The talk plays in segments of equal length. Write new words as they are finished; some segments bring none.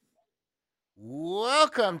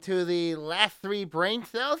welcome to the last three brain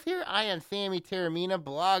cells here. I am Sammy Terramina,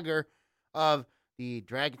 blogger of the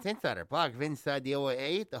Dragons Insider, blog of Inside the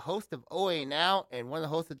OAA, the host of OAA Now, and one of the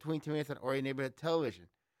hosts of Between Two Minutes on OAA Neighborhood Television.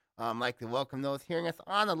 I'd like to welcome those hearing us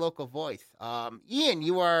on the local voice. Ian,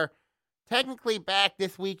 you are technically back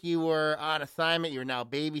this week. You were on assignment. You're now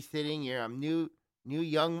babysitting. You're a new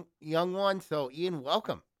young one. So, Ian,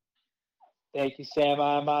 welcome. Thank you, Sam.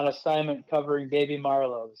 I'm on assignment covering baby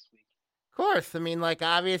Marlo this week. Of course. I mean, like,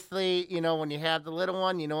 obviously, when you have the little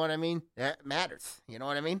one, you know what I mean? That matters. You know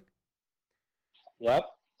what I mean? Yep.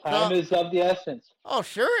 Time is of the essence. Oh,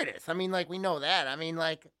 sure it is. I mean, like, we know that. I mean,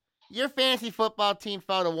 like, your fantasy football team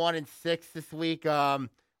fell to 1-6 this week,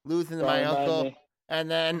 losing to my uncle. And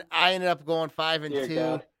then I ended up going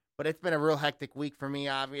 5-2. But it's been a real hectic week for me,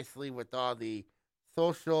 obviously, with all the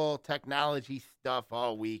social technology stuff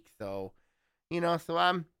all week. So, so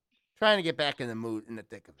I'm trying to get back in the mood, in the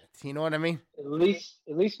thick of it. You know what I mean? At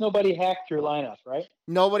least nobody hacked your lineup, right?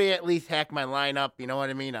 Nobody at least hacked my lineup. You know what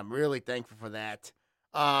I mean? I'm really thankful for that.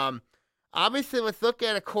 Obviously, let's look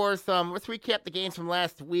at, of course, let's recap the games from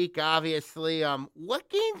last week, obviously. What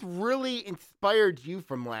games really inspired you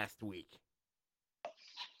from last week?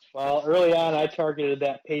 Well, early on, I targeted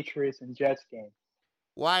that Patriots and Jets game.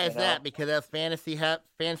 Why is that? Because that's fantasy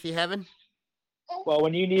heaven? Well,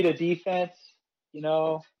 when you need a defense,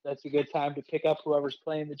 that's a good time to pick up whoever's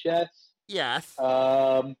playing the Jets. Yes.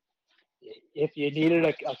 If you needed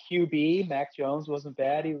a QB, Mac Jones wasn't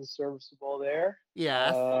bad. He was serviceable there.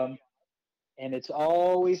 Yes. And it's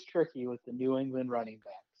always tricky with the New England running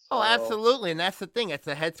backs. So. Oh, absolutely. And that's the thing. It's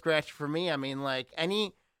a head scratch for me. I mean, like,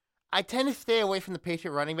 I tend to stay away from the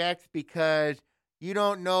Patriot running backs because you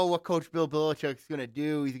don't know what Coach Bill Belichick's going to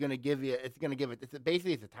do. He's going to give you, it's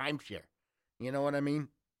basically a timeshare. You know what I mean?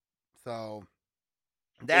 So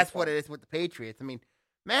that's what it is with the Patriots. I mean,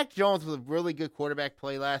 Mac Jones was a really good quarterback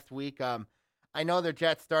play last week. I know their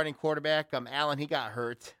Jets starting quarterback, Allen, he got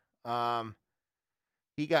hurt.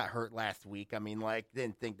 He got hurt last week. I mean, like,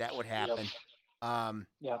 didn't think that would happen.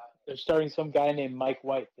 Yep. They're starting some guy named Mike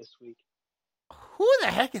White this week. Who the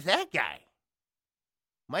heck is that guy?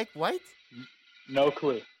 Mike White? No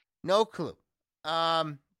clue.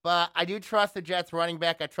 But I do trust the Jets running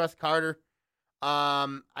back. I trust Carter.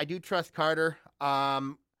 I do trust Carter.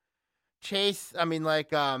 Chase, I mean, like,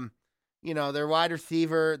 their wide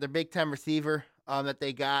receiver, their big time receiver, that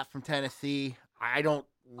they got from Tennessee. I don't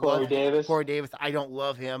Corey Davis. I don't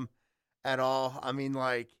love him at all. I mean,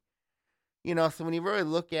 like, so when you really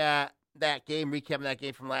look at that game, recapping that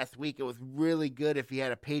game from last week, it was really good if you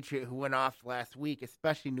had a Patriot who went off last week,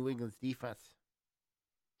 especially New England's defense.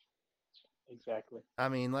 Exactly. I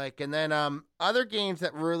mean, like, and then other games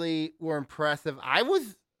that really were impressive. I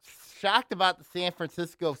was shocked about the San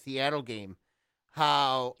Francisco-Seattle game.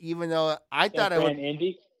 How, even though I thought I would...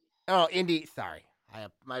 Indy? Oh, Indy. Sorry.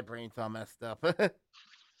 My brain's all messed up. All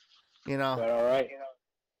right.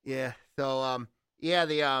 Yeah. So,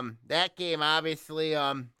 that game, obviously,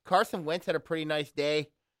 Carson Wentz had a pretty nice day.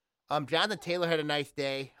 Jonathan Taylor had a nice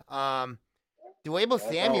day. Deebo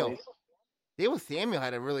Samuel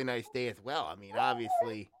had a really nice day as well. I mean,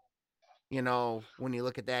 obviously, when you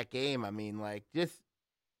look at that game, I mean, like,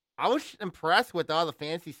 I was impressed with all the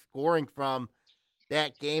fantasy scoring from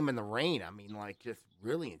that game in the rain. I mean, like, just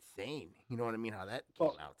really insane. You know what I mean? How that came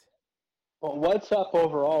out. Well, what's up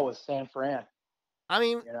overall with San Fran? I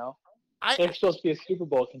mean, they're supposed to be a Super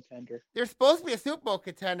Bowl contender. They're supposed to be a Super Bowl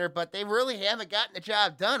contender, but they really haven't gotten the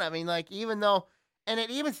job done. I mean, like, even though, and it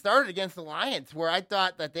even started against the Lions, where I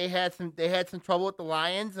thought that they had some trouble with the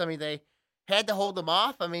Lions. I mean, they had to hold them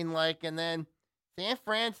off. I mean, like, and then San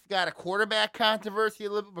Fran's got a quarterback controversy a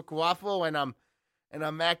little bit with Garoppolo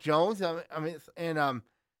and Mac Jones. And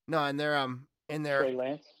Trey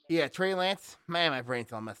Lance. Yeah, Trey Lance. Man, my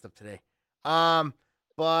brain's all messed up today.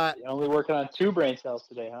 But you're only working on 2 brain cells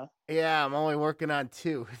today, huh? Yeah, I'm only working on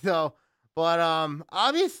 2. So, but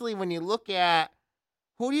obviously, when you look at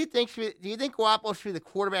who do you think Garoppolo should be the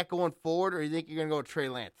quarterback going forward, or do you think you're going to go with Trey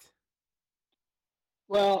Lance?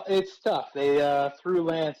 Well, it's tough. They threw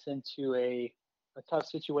Lance into a tough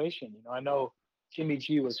situation. I know Jimmy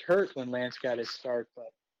G was hurt when Lance got his start,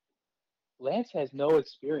 but Lance has no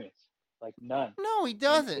experience, like none. No, he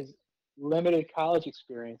doesn't. His limited college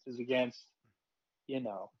experience is against,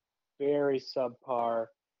 very subpar,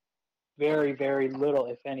 very, very little,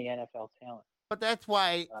 if any, NFL talent. But that's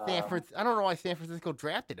why I don't know why San Francisco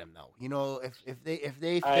drafted him, though. If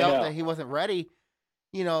they felt that he wasn't ready,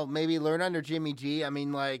 maybe learn under Jimmy G. I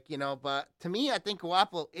mean, like, but to me, I think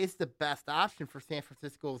Garoppolo is the best option for San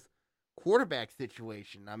Francisco's quarterback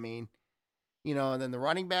situation. I mean, And then the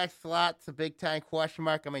running back slot's a big time question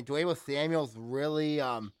mark. I mean, Dwayne Samuels really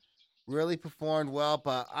performed well,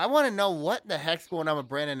 but I want to know what in the heck's going on with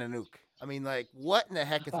Brandon Ayuk. I mean, like, what in the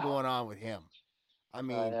heck is going on with him? I I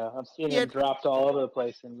mean, know. I'm seeing he him had dropped all over the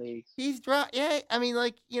place in leagues. he's dropped. Yeah, I mean,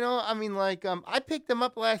 I picked him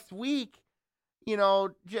up last week.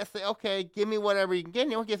 Just say, okay, give me whatever you can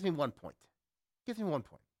get. It gives me 1 point. Gives me 1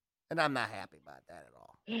 point, and I'm not happy about that at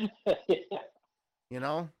all.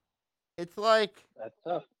 Yeah, It's like that's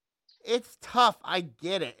tough. it's tough. I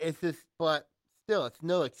get it. It's just, but still, it's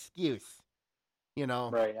no excuse.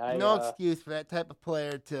 Right. No excuse for that type of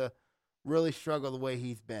player to really struggle the way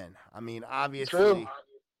he's been. I mean, obviously, True.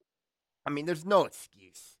 I mean, there's no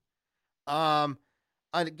excuse. Another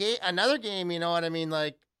game, you know what I mean?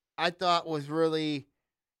 Like, I thought was really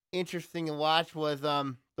interesting to watch was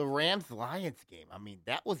the Rams Lions game. I mean,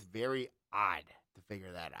 that was very odd to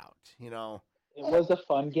figure that out. It was a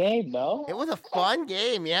fun game, no? It was a fun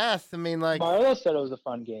game, yes. I mean, like, Marlo said it was a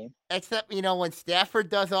fun game. except when Stafford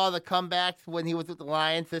does all the comebacks when he was with the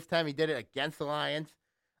Lions. This time he did it against the Lions.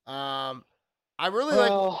 I really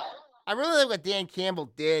like what Dan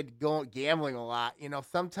Campbell did, going gambling a lot.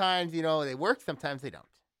 Sometimes they work, sometimes they don't.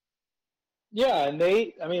 Yeah, and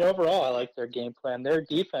overall, I like their game plan. Their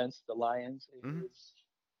defense, the Lions, is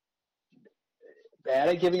bad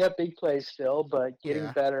at giving up big plays still, but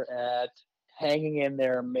getting better at hanging in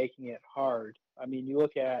there and making it hard. I mean, you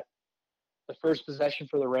look at the first possession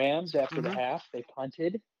for the Rams after the half, they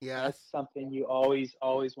punted. Yes. That's something you always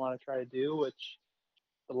want to try to do, which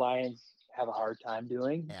the Lions have a hard time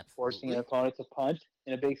doing, forcing an opponent to punt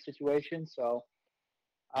in a big situation. So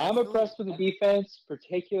I'm impressed with the defense,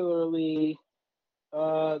 particularly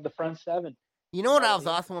the front seven. You know what I was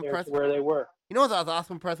also impressed with? Where they were. You know what I was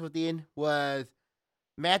also impressed with, Ian, was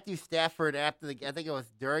Matthew Stafford I think it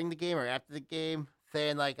was during the game or after the game,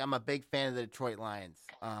 saying, like, I'm a big fan of the Detroit Lions.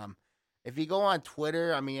 If you go on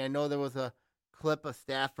Twitter, I mean, I know there was a clip of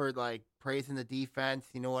Stafford, like, praising the defense,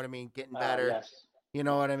 you know what I mean, getting better. Yes. You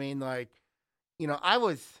know what I mean? Like, I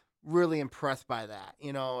was really impressed by that.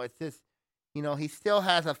 It's just, he still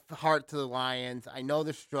has a heart to the Lions. I know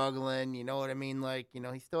they're struggling, you know what I mean? Like,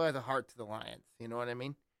 he still has a heart to the Lions, you know what I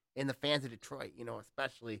mean? And the fans of Detroit,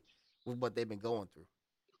 especially with what they've been going through.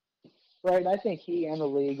 Right. I think he and the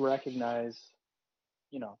league recognize,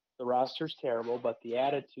 the roster's terrible, but the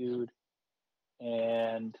attitude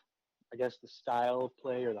and I guess the style of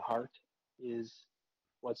play or the heart is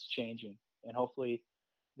what's changing. And hopefully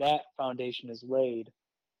that foundation is laid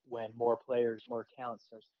when more players, more talent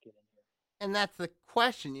starts to get in here. And that's the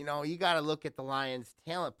question. You got to look at the Lions'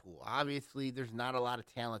 talent pool. Obviously, there's not a lot of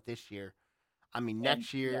talent this year. I mean,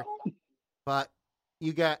 next year. No. But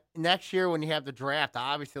you got next year when you have the draft,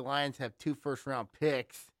 obviously the Lions have 2 first-round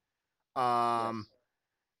picks. Yes.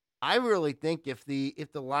 I really think if the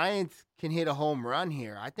Lions can hit a home run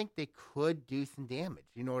here, I think they could do some damage.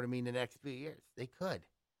 You know what I mean? The next few years, they could.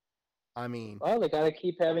 I mean, well, they got to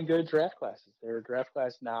keep having good draft classes. Their draft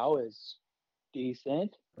class now is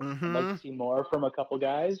decent. I'd like to see more from a couple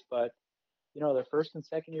guys, but their first and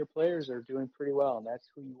second year players are doing pretty well, and that's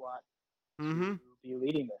who you want to be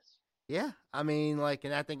leading this. Yeah, I mean,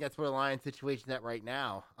 and I think that's where the Lions situation's at right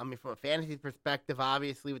now. I mean, from a fantasy perspective,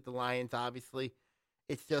 obviously with the Lions, obviously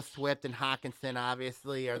it's still Swift and Hockenson.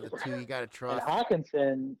 Obviously, are the two you got to trust.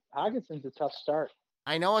 And Hawkinson's a tough start.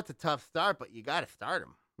 I know it's a tough start, but you got to start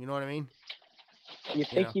him. You know what I mean? You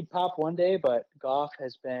think he'd pop one day, but Goff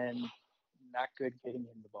has been not good getting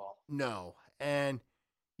him the ball. No, and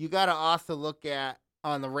you got to also look at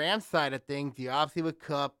on the Rams side of things. You obviously with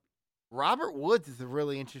Kupp. Robert Woods is a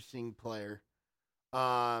really interesting player.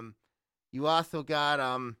 You also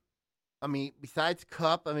got besides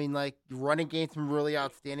Kupp, running game's been really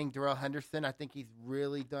outstanding. Darrell Henderson, I think he's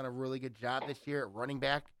really done a really good job this year at running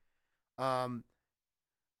back. So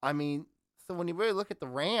when you really look at the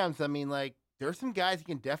Rams, there's some guys you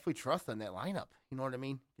can definitely trust on that lineup. You know what I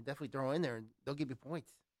mean? You can definitely throw in there and they'll give you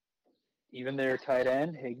points. Even their tight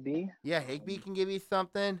end, Higbee. Yeah, Higbee can give you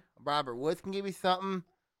something. Robert Woods can give you something.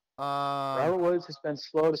 Robert Woods has been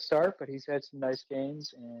slow to start, but he's had some nice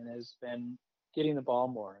games and has been getting the ball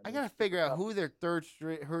more. I gotta figure out who their third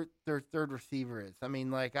receiver is.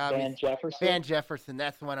 Van Jefferson. Van Jefferson.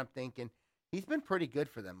 That's what I'm thinking. He's been pretty good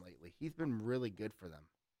for them lately. He's been really good for them.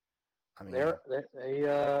 They've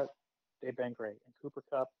been great. And Cooper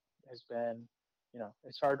Kupp has been,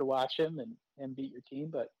 it's hard to watch him and beat your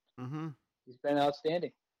team, but he's been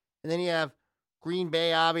outstanding. And then you have Green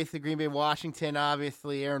Bay, obviously, Washington,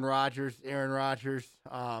 obviously, Aaron Rodgers.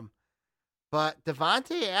 But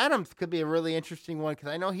Devontae Adams could be a really interesting one because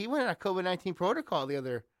I know he went on a COVID-19 protocol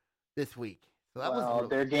this week. So that was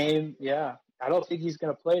their game. Yeah, I don't think he's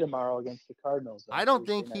going to play tomorrow against the Cardinals on I don't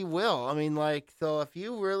Thursday think he night. will. I mean, like, so if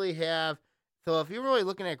you're really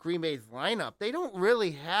looking at Green Bay's lineup, they don't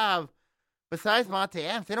really have, besides Monte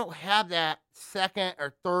Adams, they don't have that second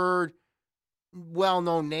or third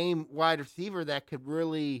well-known name wide receiver that could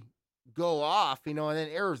really go off, And then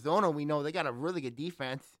Arizona, we know they got a really good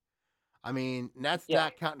defense. I mean, that's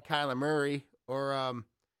not counting Kyler Murray or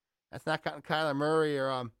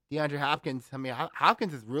DeAndre Hopkins. I mean,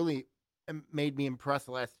 Hopkins has really made me impressed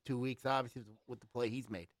the last 2 weeks, obviously, with the play he's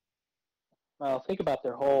made. Well, think about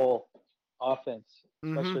their whole offense,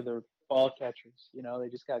 especially their ball catchers. They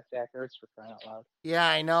just got Zach Ertz for crying out loud. Yeah,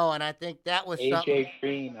 I know, and I think that was A.J.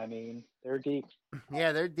 Green. I mean, they're deep.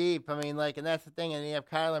 Yeah, they're deep. I mean, and that's the thing. And you have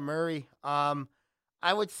Kyler Murray.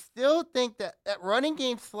 I would still think that running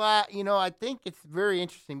game slot, I think it's very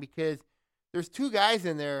interesting because there's two guys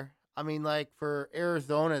in there. I mean, for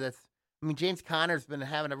Arizona, James Conner's been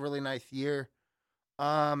having a really nice year.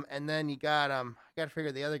 And then you got I got to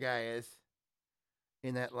figure the other guy is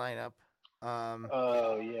in that lineup.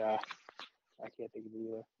 Oh yeah, I can't think of it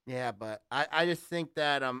either. Yeah, but I just think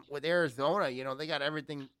that with Arizona, they got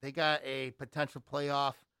everything. They got a potential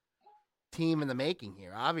playoff team in the making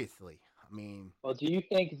here. Obviously, I mean. Well, do you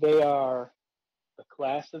think they are the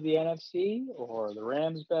class of the NFC or the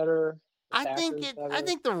Rams better? I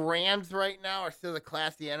think the Rams right now are still the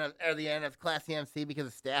class the class the NFC because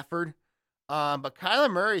of Stafford. But Kyler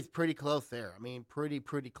Murray's pretty close there. I mean, pretty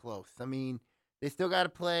close. I mean, they still got to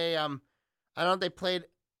play. I don't know if they played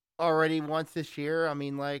already once this year. I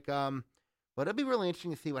mean, but it'll be really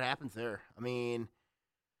interesting to see what happens there. I mean,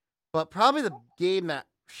 but probably the game that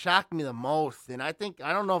shocked me the most, and I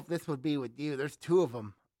don't know if this would be with you. There's two of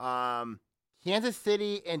them. Kansas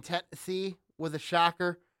City and Tennessee was a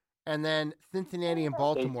shocker, and then Cincinnati and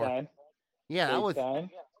Baltimore. Yeah,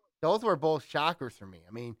 those were both shockers for me.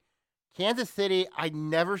 I mean, Kansas City, I'd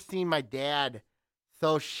never seen my dad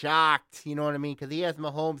so shocked, you know what I mean? Because he has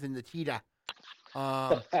Mahomes and the cheetah.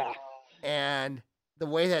 And the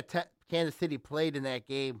way that Kansas City played in that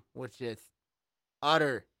game was just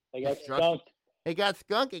utter. They got skunked. They got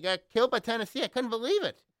skunked. They got killed by Tennessee. I couldn't believe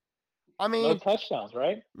it. I mean, no touchdowns,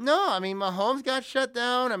 right? No, I mean, Mahomes got shut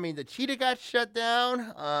down. I mean, the cheetah got shut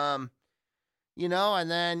down.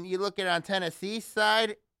 And then you look at it on Tennessee's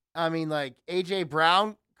side. I mean, A.J.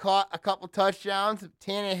 Brown caught a couple touchdowns.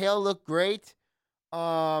 Tannehill looked great.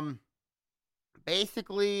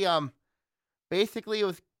 Basically it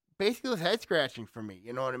was head scratching for me.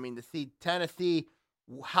 You know what I mean? To see Tennessee,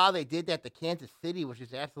 how they did that to Kansas City was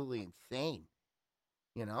just absolutely insane.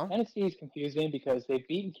 Tennessee is confusing because they've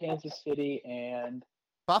beaten Kansas City and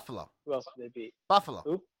Buffalo. Who else did they beat? Buffalo.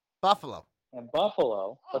 Who? Buffalo. And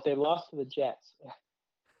Buffalo, but they lost to the Jets.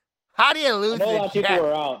 How do you lose? I know a lot of people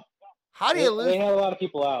were out. How do you lose? They had a lot of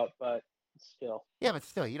people out, but still. Yeah, but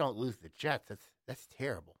still, you don't lose the Jets. That's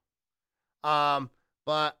terrible.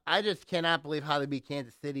 But I just cannot believe how they beat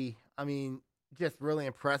Kansas City. I mean, just really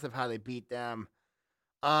impressive how they beat them.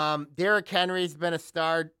 Derrick Henry's been a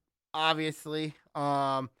star, obviously.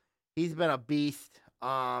 He's been a beast.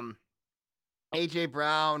 A.J.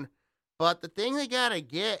 Brown. But the thing they gotta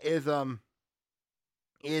get is who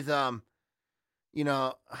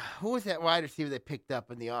was that wide receiver they picked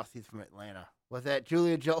up in the offseason from Atlanta? Was that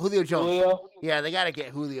Julio Jones? Julio? Yeah, they gotta get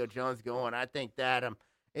Julio Jones going. I think that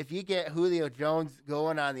if you get Julio Jones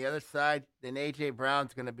going on the other side, then A.J.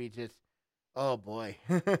 Brown's gonna be just, oh boy.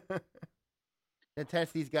 And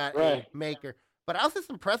Tennessee's got a maker. But I was just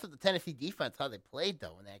impressed with the Tennessee defense, how they played,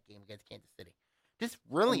 though, in that game against Kansas City. Just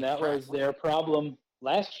really impressive. That was their problem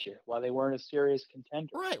last year, why they weren't a serious contender.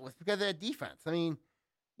 Right, was because of that defense. I mean,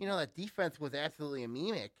 that defense was absolutely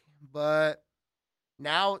anemic, but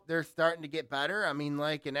now they're starting to get better. I mean,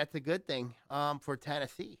 and that's a good thing for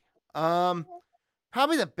Tennessee.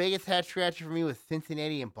 Probably the biggest head scratcher for me was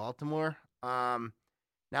Cincinnati and Baltimore. Now,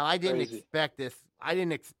 I didn't expect this. I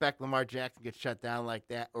didn't expect Lamar Jackson to get shut down like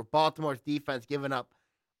that, or Baltimore's defense giving up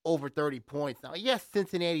over 30 points. Now, yes,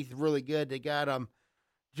 Cincinnati's really good. They got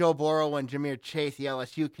Joe Burrow and Ja'Marr Chase, the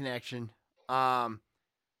LSU connection.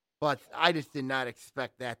 But I just did not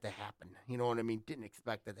expect that to happen. You know what I mean? Didn't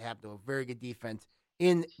expect that to happen to a very good defense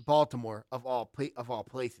in Baltimore of all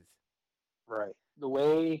places. Right. The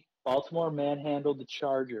way Baltimore manhandled the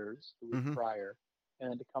Chargers the week prior,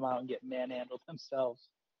 and then to come out and get manhandled themselves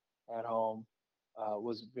at home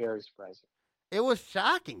was very surprising. It was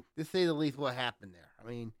shocking, to say the least, what happened there. I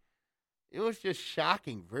mean, it was just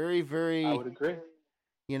shocking. Very, very... I would agree.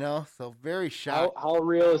 So very shocking. How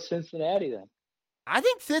real is Cincinnati then? I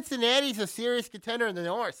think Cincinnati's a serious contender in the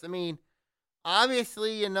North. I mean,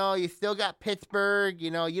 obviously, you still got Pittsburgh.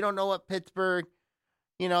 You don't know what Pittsburgh,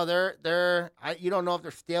 you know, you don't know if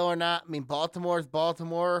they're stale or not. I mean, Baltimore's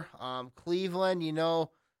Baltimore. Cleveland, you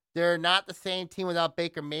know, they're not the same team without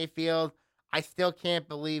Baker Mayfield. I still can't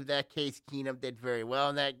believe that Case Keenum did very well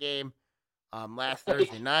in that game last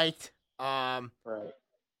Thursday night. Right.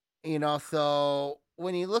 You know, so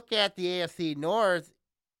when you look at the AFC North,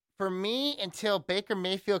 for me, until Baker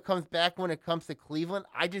Mayfield comes back when it comes to Cleveland,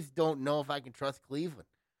 I just don't know if I can trust Cleveland.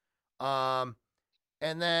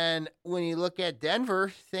 And then when you look at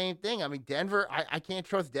Denver, same thing. I mean, Denver, I can't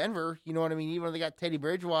trust Denver. You know what I mean? Even though they got Teddy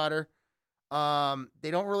Bridgewater,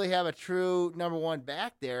 they don't really have a true number one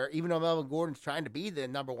back there, even though Melvin Gordon's trying to be the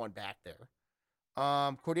number one back there.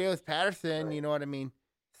 Cornelius Patterson, Right. you know what I mean?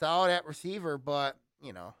 Solid at receiver, but,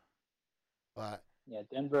 Yeah,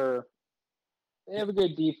 Denver, they have a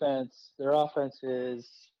good defense. Their offense is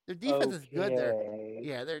their defense is good there. okay.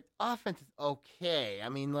 Yeah, their offense is okay. I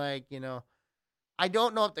mean, like, you know, I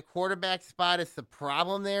don't know if the quarterback spot is the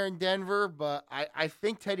problem there in Denver, but I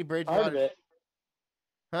think Teddy Part of Bridgewater. it.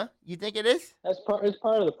 Huh? You think it is? It's part of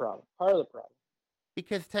the problem. Part of the problem.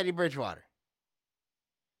 Because Teddy Bridgewater.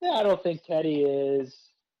 Yeah, I don't think Teddy is,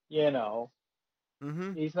 you know,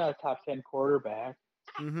 Mm-hmm. he's not a top 10 quarterback.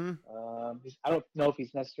 Mm-hmm. I don't know if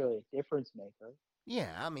he's necessarily a difference maker.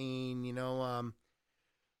 Yeah, I mean, you know,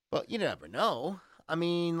 but you never know. I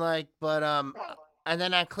mean, like, but and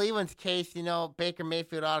then on Cleveland's case, you know, Baker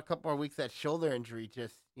Mayfield out a couple more weeks that shoulder injury.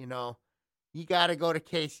 Just, you know, you got to go to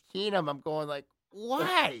Case Keenum. I'm going like,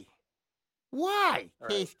 why? Why Right.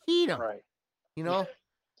 Case Keenum? Right. You know,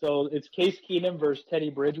 So it's Case Keenum versus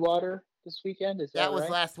Teddy Bridgewater this weekend. Is that that was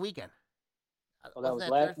right? last weekend. Oh, that was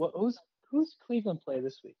Wasn't last. Thursday? Who's Cleveland play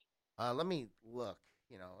this week? Let me look.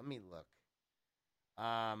 You know, let me look.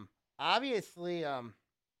 Obviously, Get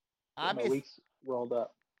my weeks rolled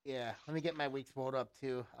up. yeah. Let me get my weeks rolled up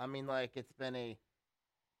too. I mean, like, it's been a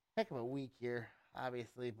heck of a week here,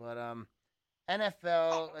 obviously, but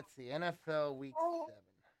NFL. Let's see, NFL week 7.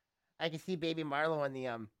 I can see Baby Marlo in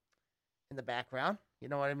the background. You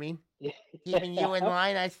know what I mean? Keeping you in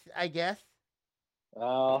line, I guess.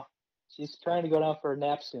 Well, she's trying to go down for a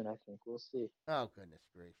nap soon. I think we'll see. Oh goodness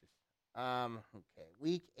gracious. Okay,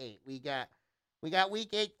 week 8. We got week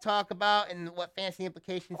 8 to talk about and what fantasy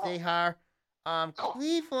implications they are.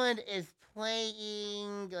 Cleveland is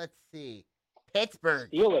playing. Let's see, Pittsburgh.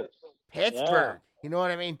 Steelers. Pittsburgh. You know what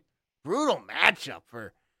I mean? Brutal matchup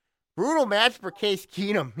for Case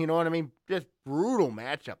Keenum. You know what I mean? Just brutal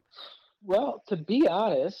matchup. Well, to be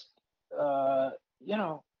honest, you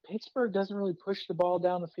know, Pittsburgh doesn't really push the ball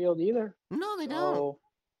down the field either. No, they don't. So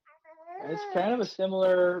it's kind of a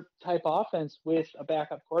similar type offense with a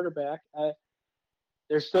backup quarterback.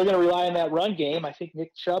 They're still going to rely on that run game. I think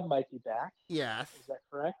Nick Chubb might be back. Yes, Is that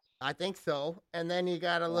correct? I think so. And then you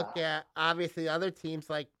got to look at obviously other teams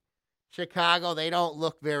like Chicago. They don't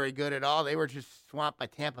look very good at all. They were just swamped by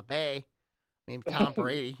Tampa Bay. I mean, Tom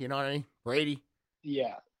Brady. You know what I mean? Brady.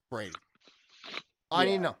 Yeah. Brady. I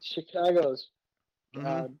need to know. Chicago's, Mhm.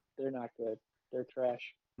 God, they're not good. They're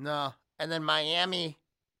trash. No. And then Miami,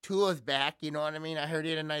 Tua's back. You know what I mean? I heard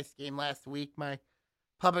he had a nice game last week. My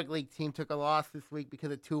public league team took a loss this week because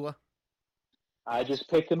of Tua. I just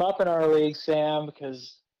picked him up in our league, Sam,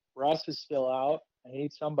 because Russ is still out. I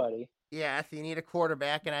need somebody. Yeah, so you need a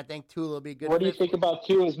quarterback, and I think Tua will be good. What do you think about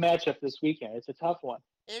Tua's matchup this weekend? It's a tough one.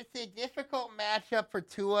 It's a difficult matchup for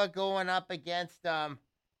Tua going up against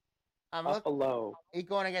Buffalo. He's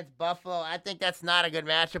going against Buffalo. I think that's not a good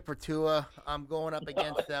matchup for Tua. Going up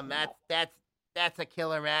against them. That's a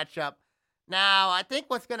killer matchup. Now, I think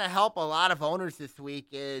what's going to help a lot of owners this week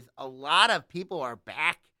is a lot of people are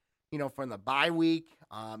back, you know, from the bye week.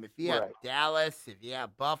 If you have Dallas, if you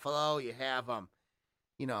have Buffalo, you have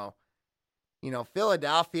you know,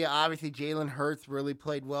 Philadelphia. Obviously, Jalen Hurts really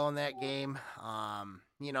played well in that game.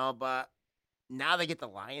 You know, but now they get the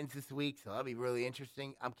Lions this week, so that'll be really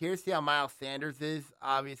interesting. I'm curious to see how Miles Sanders is,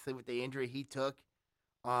 obviously, with the injury he took.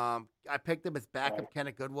 I picked him as backup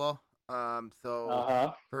Kenneth Goodwill,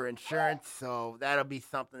 for insurance, so that'll be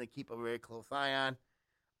something to keep a very close eye on.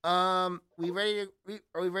 Are we ready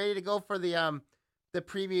to go for the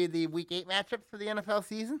preview of the Week 8 matchups for the NFL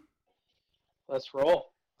season? Let's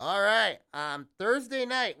roll. All right. Thursday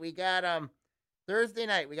night we got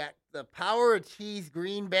the Power of Cheese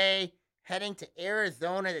Green Bay heading to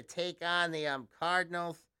Arizona to take on the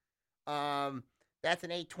Cardinals. That's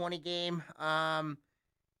an 8:20 game.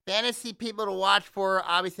 Fantasy people to watch for,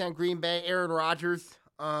 obviously, on Green Bay, Aaron Rodgers.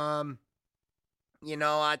 You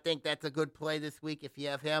know, I think that's a good play this week. If you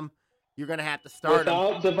have him, you're going to have to start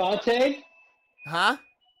without him. Devontae? Huh?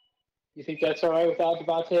 You think that's all right without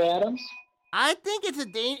Devontae Adams? I think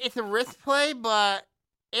it's a risk play, but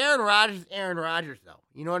Aaron Rodgers is Aaron Rodgers, though.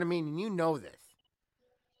 You know what I mean? And you know this.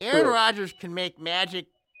 Aaron True. Rodgers can make magic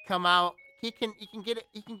come out. He can get it.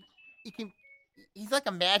 He's like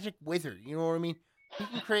a magic wizard. You know what I mean? He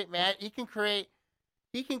can create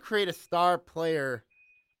He can create a star player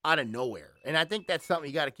out of nowhere, and I think that's something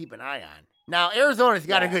you got to keep an eye on. Now, Arizona's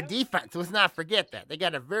got a good defense. Let's not forget that they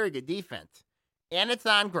got a very good defense, and it's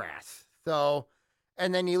on grass. So,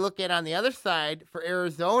 and then you look at on the other side for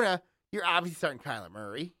Arizona, you're obviously starting Kyler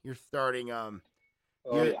Murray. You're starting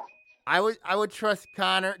Yeah. I would trust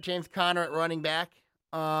James Conner at running back.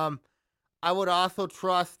 I would also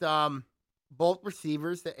trust both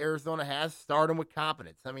receivers that Arizona has. Start them with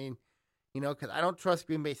confidence. I mean, because I don't trust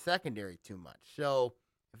Green Bay secondary too much. So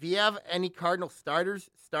if you have any Cardinal starters,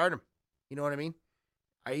 start them. You know what I mean?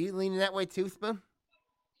 Are you leaning that way too, Spoon?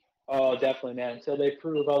 Oh, definitely, man. Until they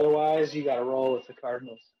prove otherwise, you got to roll with the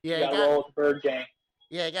Cardinals. Yeah, you got to roll with the Bird Gang.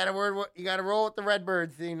 Yeah, you got to roll with the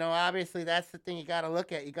Redbirds. Obviously that's the thing you got to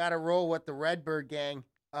look at. You got to roll with the Redbird gang.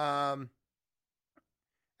 And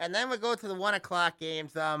then we go to the 1:00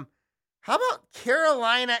 games. How about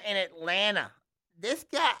Carolina and Atlanta? This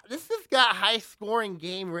has got high scoring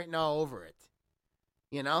game written all over it.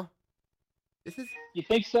 This is. You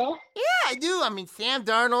think so? Yeah, I do. I mean, Sam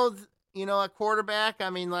Darnold's a quarterback. I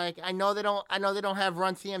mean, like I know they don't have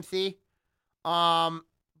Run CMC.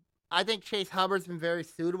 I think Chase Hubbard's been very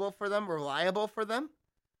suitable for them, reliable for them.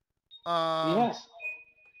 Yes.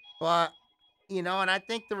 But, and I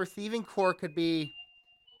think the receiving core could be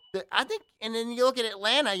and then you look at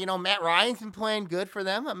Atlanta, Matt Ryan's been playing good for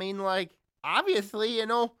them. I mean, like, obviously,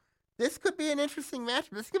 this could be an interesting match.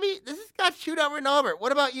 This has got shootout written over it.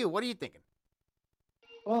 What about you? What are you thinking?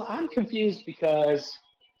 Well, I'm confused because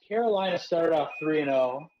Carolina started off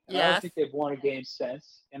 3-0. Yes. I don't think they've won a game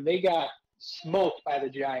since. And they got smoked by the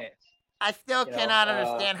Giants. I still cannot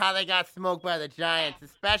understand how they got smoked by the Giants,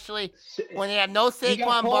 especially when they have no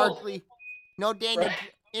Saquon Barkley, no Daniel.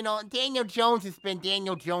 Right. Daniel Jones has been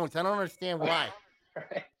Daniel Jones. I don't understand why.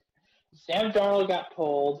 Right. Sam Darnold got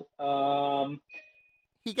pulled.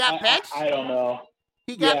 He got benched? I don't know.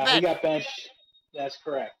 He got benched. That's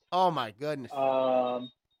correct. Oh, my goodness.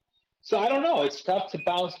 So I don't know. It's tough to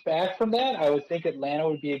bounce back from that. I would think Atlanta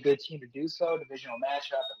would be a good team to do so. Divisional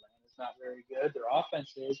matchup. Atlanta's not very good. Their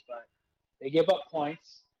offense is, but they give up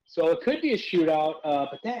points. So it could be a shootout.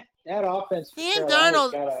 But that offense. Sam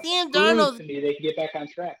Darnold. To me, they can get back on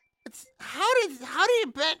track. How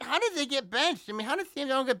did they get benched? I mean, how did Sam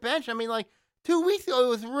Darnold get benched? I mean, like 2 weeks ago, it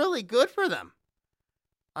was really good for them.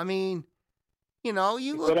 I mean, you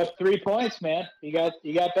put up 3 points, man. You got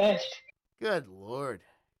benched. Good Lord.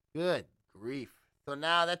 Good grief. So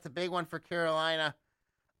now that's a big one for Carolina.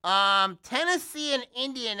 Tennessee and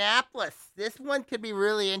Indianapolis. This one could be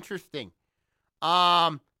really interesting.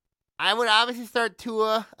 I would obviously start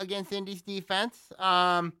Tua against Indy's defense.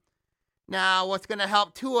 Now what's going to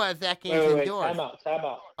help Tua is that game's indoors. Time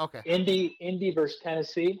out. Okay. Indy versus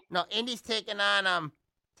Tennessee. No, Indy's taking on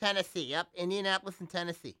Tennessee. Yep, Indianapolis and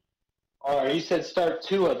Tennessee. All right, you said start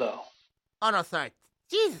Tua though. Oh no, sorry.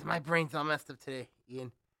 Jesus, my brain's all messed up today,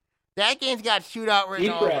 Ian. That game's got shootout written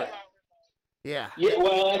all over it. Yeah. Yeah.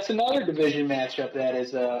 Well, that's another division matchup that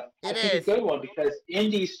is a good one because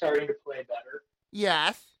Indy's starting to play better.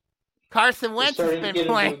 Yes. Carson Wentz has been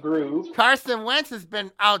playing. Carson Wentz has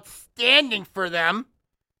been outstanding for them.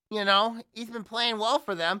 He's been playing well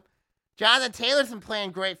for them. Jonathan Taylor's been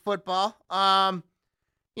playing great football. So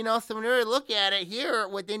when you really look at it here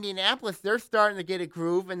with Indianapolis, they're starting to get a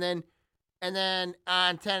groove, and then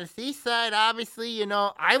on Tennessee side, obviously,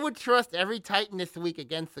 I would trust every Titan this week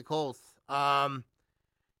against the Colts. And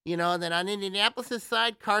then on Indianapolis'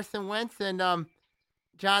 side, Carson Wentz and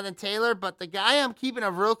Jonathan Taylor. But the guy I'm keeping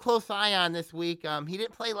a real close eye on this week, he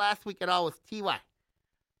didn't play last week at all, was T.Y.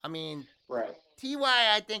 I mean, right. T.Y.,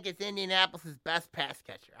 I think, is Indianapolis' best pass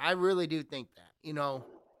catcher. I really do think that,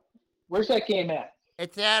 Where's that game at?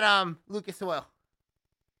 It's at Lucas Oil.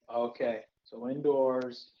 Okay. So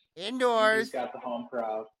indoors. He's got the home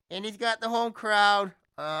crowd.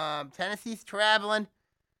 Tennessee's traveling.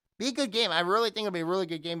 Be a good game. I really think it'll be a really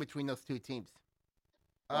good game between those two teams.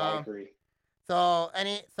 I agree. So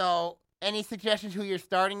any suggestions who you're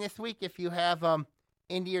starting this week if you have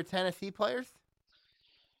Indy or Tennessee players?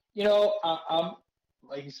 I'm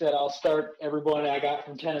like you said, I'll start everyone I got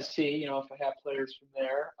from Tennessee. If I have players from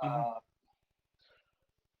there. Mm-hmm.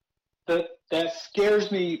 That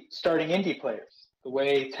scares me starting Indy players. The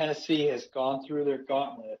way Tennessee has gone through their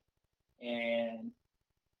gauntlet and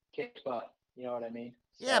kicked butt. You know what I mean?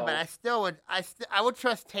 Yeah, but I would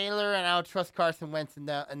trust Taylor and I would trust Carson Wentz in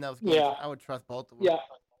those games. Yeah. I would trust both of them.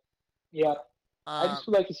 Yeah. I just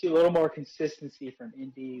would like to see a little more consistency from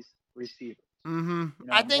Indy's receivers. Mm-hmm. You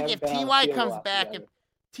know, I they think haven't if been on the Ty field a comes lot back, together.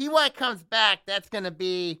 that's gonna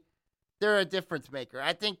be they're a difference maker.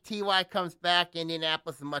 I think Ty comes back,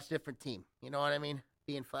 Indianapolis is a much different team. You know what I mean?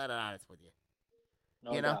 Being flat out honest with you.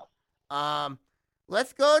 No You know. doubt.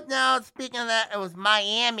 Let's go now. Speaking of that, it was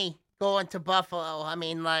Miami going to Buffalo. I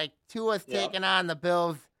mean, like Tua's taking on the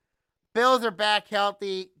Bills. Bills are back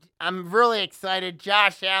healthy. I'm really excited.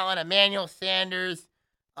 Josh Allen, Emmanuel Sanders.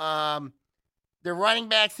 The running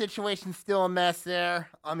back situation's still a mess there.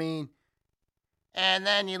 I mean, and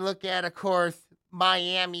then you look at, of course,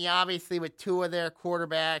 Miami, obviously with Tua their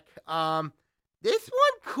quarterback. This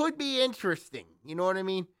one could be interesting. You know what I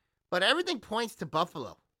mean? But everything points to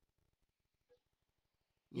Buffalo.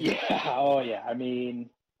 Yeah. Oh, yeah. I mean,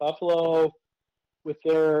 Buffalo, with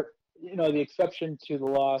their, the exception to the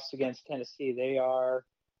loss against Tennessee, they are,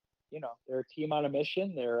 they're a team on a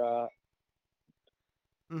mission. They're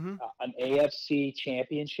an AFC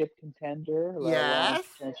championship contender, let alone Yes.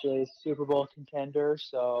 potentially a Super Bowl contender.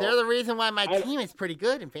 So they're the reason why my team is pretty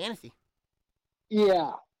good in fantasy.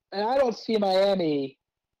 Yeah. And I don't see Miami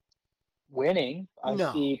winning. I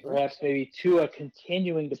see perhaps maybe Tua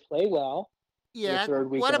continuing to play well. Yeah. The third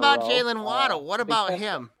week what in about a row. Jalen Waddle? What about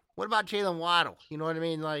him? What about Jalen Waddle? You know what I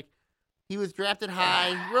mean? Like, he was drafted high.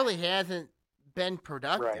 He really hasn't been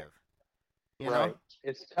productive. Right. You know?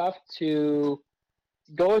 It's tough to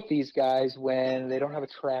go with these guys when they don't have a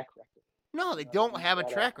track record. No, they don't have a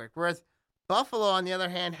track record. Whereas Buffalo, on the other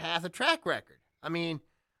hand, has a track record. I mean,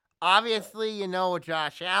 obviously, with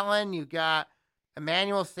Josh Allen, you got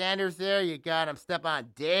Emmanuel Sanders there. You got Stephon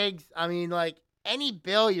Diggs. I mean, like, any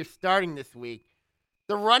Bill you're starting this week,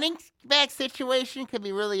 the running back situation could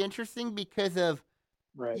be really interesting because of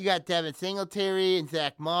you got Devin Singletary and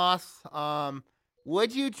Zach Moss.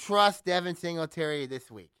 Would you trust Devin Singletary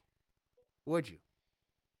this week? Would you?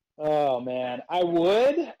 Oh, man. I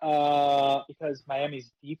would because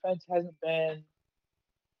Miami's defense hasn't been,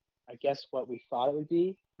 I guess, what we thought it would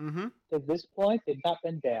be. Mm-hmm. To this point, they've not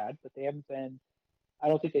been bad, but they haven't been. I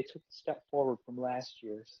don't think they took a step forward from last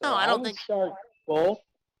year. So no, I don't would start both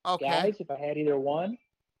guys if I had either one.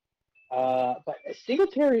 But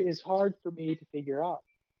Singletary is hard for me to figure out.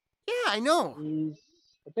 Yeah, I know. He's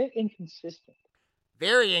a bit inconsistent.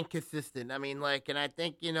 Very inconsistent. I mean, like, and I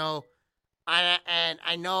think,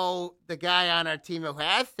 I know the guy on our team who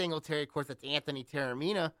has Singletary, of course, that's Anthony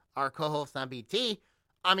Terramina, our co-host on BT.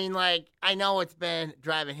 I mean, like, I know it's been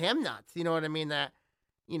driving him nuts. You know what I mean? That,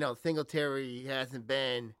 Singletary hasn't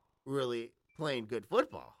been really playing good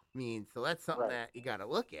football. I mean, so that's something that you got to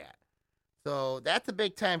look at. So that's a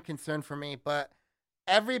big time concern for me. But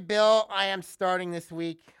every Bill I am starting this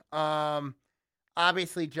week,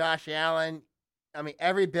 obviously Josh Allen. I mean,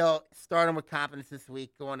 every Bill starting with confidence this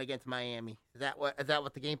week going against Miami. Is that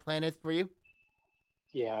what the game plan is for you?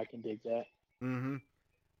 Yeah, I can dig that. Mm-hmm.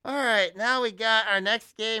 All right, now we got our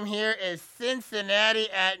next game here is Cincinnati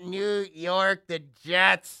at New York, the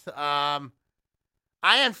Jets. I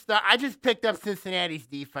just picked up Cincinnati's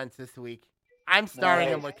defense this week. I'm starting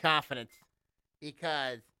them with confidence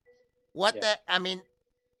because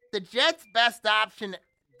the Jets' best option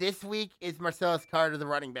this week is Marcellus Carter, the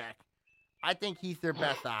running back. I think he's their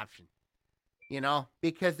best option,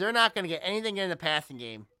 because they're not going to get anything in the passing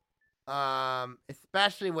game,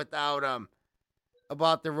 especially without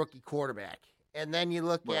about the rookie quarterback. And then you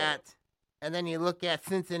look at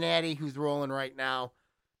Cincinnati, who's rolling right now.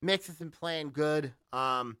 Mix has been playing good.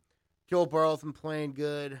 Joe Burrow's been playing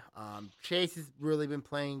good. Chase has really been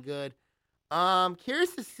playing good.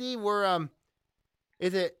 Curious to see where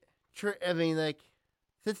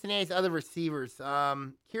Cincinnati's other receivers.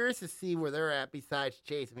 Curious to see where they're at besides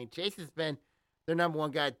Chase. I mean, Chase has been their number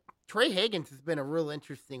one guy. Trey Higgins has been a real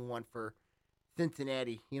interesting one for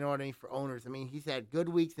Cincinnati. You know what I mean? For owners. I mean, he's had good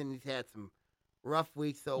weeks and he's had some rough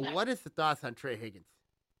weeks. So what is the thoughts on Trey Higgins?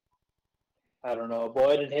 I don't know.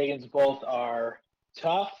 Boyd and Higgins both are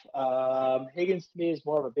tough. Higgins to me is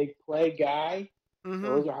more of a big play guy. Mm-hmm.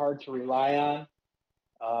 Those are hard to rely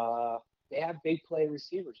on. They have big play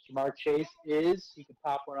receivers. Jamar Chase he can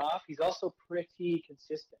pop one off. He's also pretty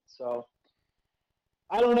consistent. So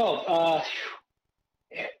I don't know.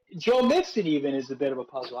 Joe Mixon even is a bit of a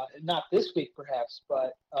puzzle. Not this week perhaps,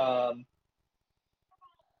 but I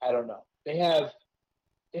don't know. They have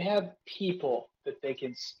people that they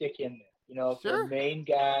can stick in there. If their main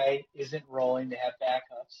guy isn't rolling, they have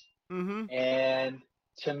backups. Mm-hmm. And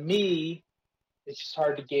to me, it's just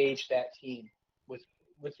hard to gauge that team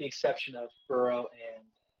with the exception of Burrow and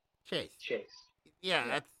Chase.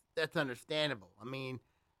 Yeah, that's understandable. I mean,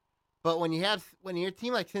 but when you're a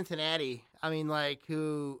team like Cincinnati, I mean, like,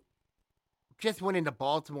 who just went into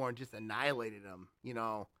Baltimore and just annihilated them.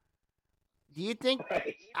 Do you think?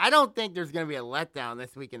 Right. I don't think there's going to be a letdown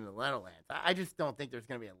this week in the Meadowlands. I just don't think there's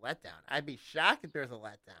going to be a letdown. I'd be shocked if there's a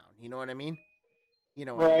letdown. You know what I mean?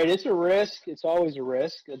 Right. It's a risk. It's always a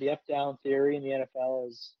risk. The up-down theory in the NFL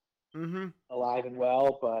is Mm-hmm. alive and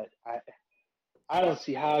well, but I don't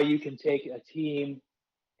see how you can take a team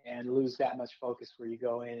and lose that much focus where you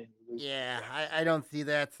go in and you lose. Yeah, I don't see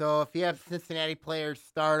that. So if you have Cincinnati players,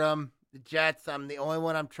 start them. The Jets, the only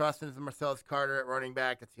one I'm trusting is Marcellus Carter at running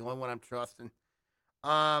back. That's the only one I'm trusting.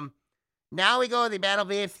 Now we go to the Battle of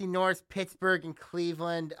AFC North, Pittsburgh and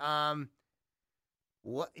Cleveland.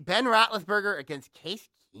 What Ben Roethlisberger against Case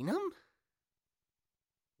Keenum?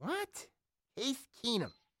 What? Case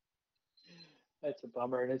Keenum. That's a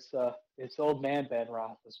bummer, and it's old man Ben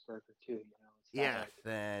Roethlisberger too. Yes,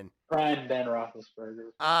 and prime Ben Roethlisberger.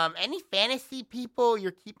 Any fantasy people you're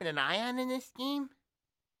keeping an eye on in this game?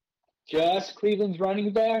 Just Cleveland's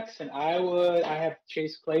running backs, and I have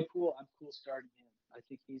Chase Claypool. I'm cool starting him. I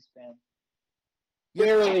think he's been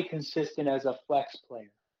fairly consistent as a flex player.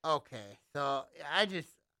 Okay, so I'm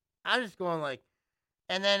just going like,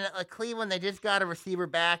 and then Cleveland, they just got a receiver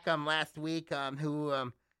back last week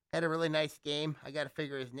who had a really nice game. I got to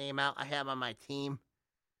figure his name out. I have him on my team,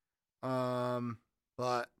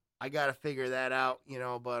 but I got to figure that out,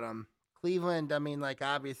 But Cleveland,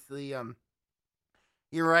 obviously,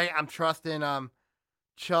 you're right. I'm trusting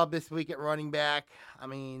Chubb this week at running back.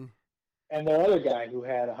 And their other guy who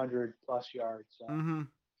had 100+ yards.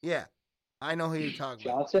 Yeah, I know who you're talking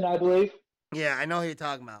about. Johnson, I believe. Yeah, I know who you're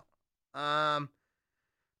talking about.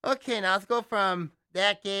 Okay, now let's go from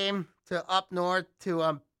that game to up north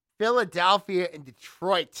to Philadelphia and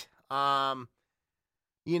Detroit. For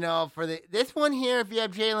this one here, if you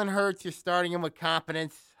have Jalen Hurts, you're starting him with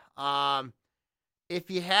confidence. If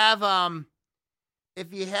you have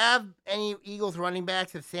any Eagles running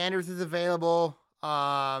backs, if Sanders is available,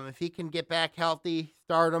 if he can get back healthy,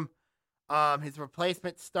 start him. His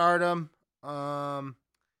replacement, start him. So,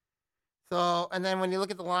 and then when you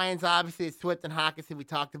look at the Lions, obviously it's Swift and Hockenson. We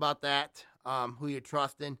talked about that. Who you're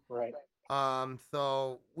trusting. Right.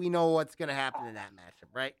 So we know what's going to happen in that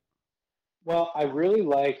matchup, right? Well, I really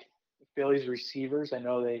like Philly's receivers. I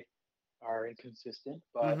know they are inconsistent,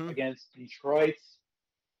 but against Detroit's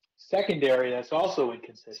secondary, that's also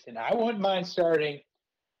inconsistent. I wouldn't mind starting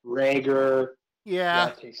Rager,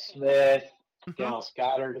 Devontae Smith, Dallas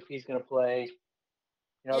Goedert if he's going to play.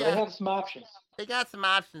 They have some options. They got some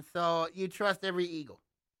options, so you trust every Eagle.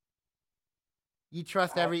 You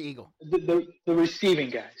trust every Eagle. The receiving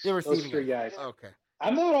guys. Those three guys. Okay.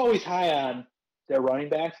 I'm not always high on their running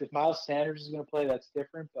backs. If Miles Sanders is going to play, that's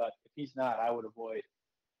different. But if he's not, I would avoid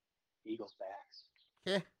Eagles backs.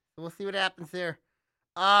 Okay, so we'll see what happens there.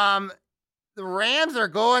 The Rams are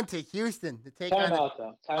going to Houston to take Time out.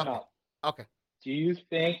 Okay. Do you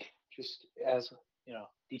think, just as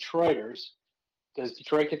Detroiters, does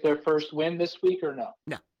Detroit get their first win this week or no?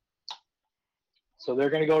 No. So they're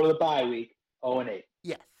going to go to the bye week 0-8.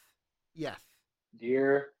 Yes.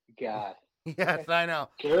 Dear God. Yes, I know.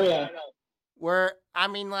 Carry on.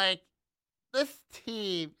 This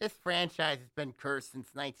franchise has been cursed since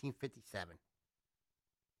 1957.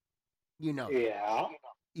 Yeah.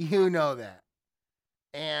 You know that.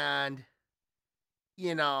 And,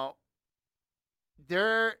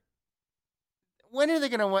 when are they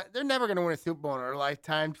going to win? They're never going to win a Super Bowl in their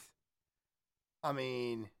lifetimes. I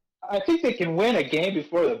think they can win a game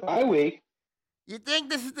before the bye week. You think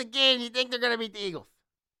this is the game? You think they're going to beat the Eagles?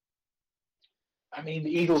 The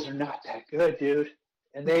Eagles are not that good, dude.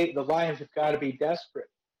 And the Lions have got to be desperate.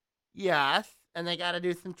 Yes, and they got to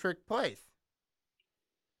do some trick plays.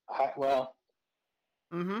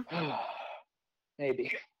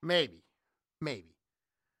 Maybe.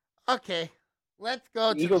 Okay, let's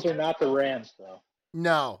go. The Eagles are not the Rams, though.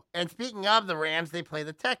 No. And speaking of the Rams, they play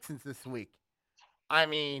the Texans this week.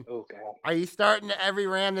 Okay. Are you starting every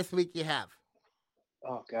Ram this week you have?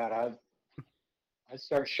 Oh, God. I'd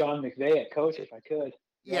start Sean McVay at coach if I could.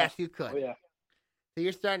 Yes, you could. Oh, yeah. So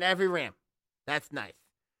you're starting every Ram. That's nice.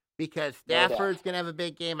 Because Stafford's going to have a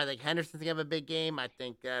big game. I think Henderson's going to have a big game. I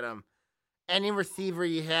think that any receiver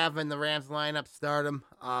you have in the Rams lineup, start him.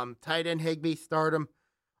 Tight end Higbee, start him.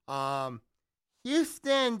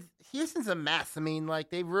 Houston's a mess.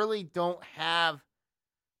 They really don't have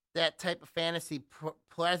that type of fantasy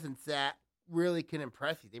presence that really can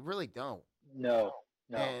impress you. They really don't. No,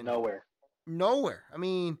 nowhere. Nowhere.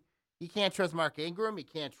 You can't trust Mark Ingram. You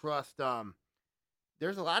can't trust.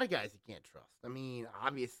 There's a lot of guys you can't trust.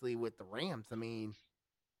 Obviously with the Rams.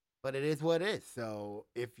 But it is what it is. So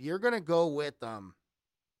if you're gonna go with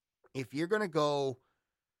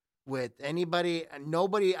with anybody,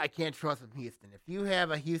 nobody I can't trust with Houston. If you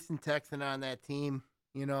have a Houston Texan on that team,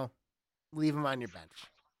 leave him on your bench.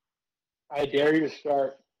 I dare you to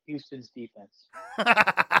start Houston's defense.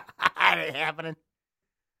 That ain't happening.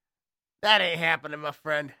 That ain't happening, my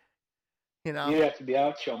friend. You have to be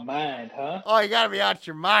out your mind, huh? Oh, you got to be out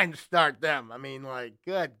your mind to start them. I mean, like,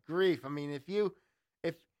 good grief. I mean,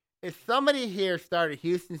 if somebody here started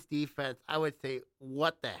Houston's defense, I would say,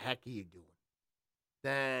 what the heck are you doing?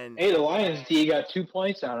 Then hey, the Lions D got 2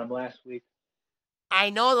 points on them last week. I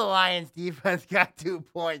know the Lions defense got 2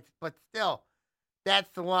 points, but still, that's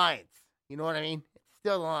the Lions. You know what I mean? It's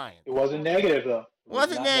still the Lions. It wasn't negative though. It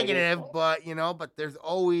wasn't negative, but but there's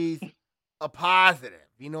always a positive.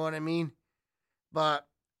 You know what I mean? But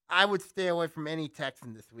I would stay away from any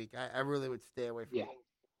Texan this week. I really would stay away from. Yeah.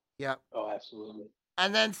 Yep. Oh, absolutely.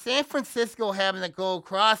 And then San Francisco having to go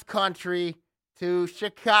cross country to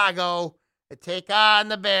Chicago to take on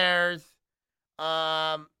the Bears.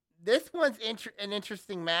 This one's an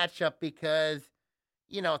interesting matchup because,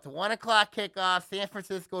 it's a 1 o'clock kickoff. San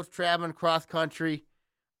Francisco's traveling cross country.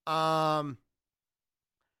 I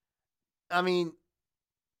mean,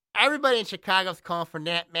 everybody in Chicago's calling for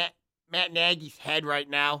Matt Nagy's head right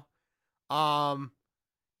now.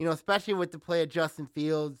 Especially with the play of Justin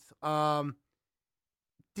Fields.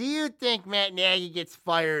 Do you think Matt Nagy gets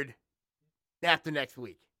fired after next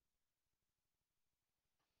week?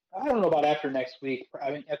 I don't know about after next week.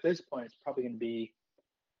 I mean, at this point, it's probably going to be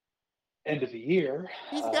end of the year.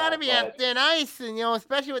 He's got to be on thin ice, and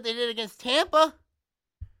especially what they did against Tampa.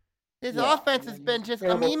 His offense has been just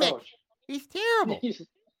anemic. Coach. He's terrible.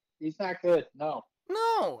 He's not good. No.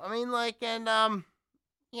 I mean,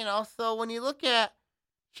 so when you look at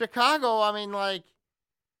Chicago, I mean,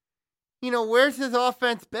 where's his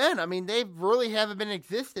offense been? I mean, they really haven't been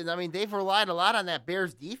existent. I mean, they've relied a lot on that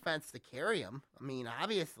Bears defense to carry him. I mean,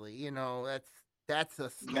 obviously, that's a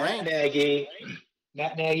strength.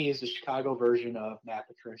 Matt Nagy is the Chicago version of Matt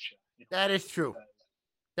Patricia. That is true.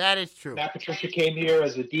 That is true. Matt Patricia came here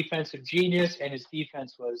as a defensive genius, and his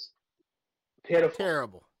defense was pitiful.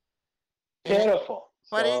 Terrible. Pitiful.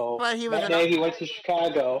 But he was Matt Nagy went to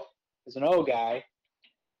Chicago as an O guy,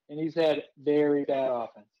 and he's had very bad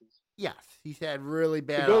offenses. Yes, he's had really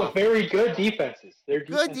bad. Very good defenses. Their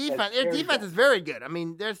defense is very good. I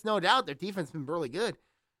mean, there's no doubt their defense has been really good.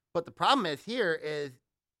 But the problem is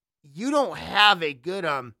you don't have a good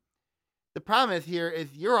The problem is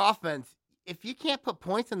your offense. If you can't put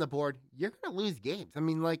points on the board, you're going to lose games. I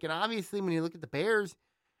mean, and obviously when you look at the Bears,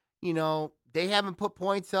 they haven't put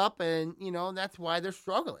points up, and that's why they're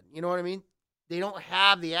struggling. You know what I mean? They don't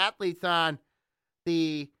have the athletes on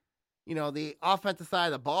the offensive side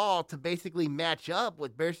of the ball to basically match up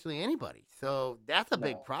with basically anybody. So that's a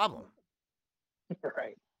big problem.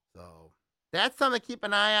 Right. So that's something to keep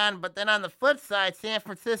an eye on. But then on the flip side, San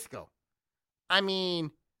Francisco. I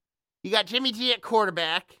mean, you got Jimmy G at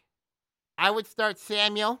quarterback. I would start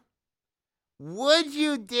Samuel. Would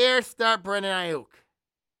you dare start Brandon Ayuk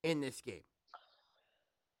in this game?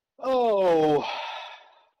 Oh,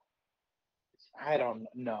 I don't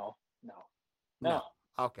know. No.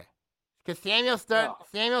 Okay. Because Samuel's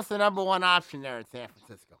the number one option there in San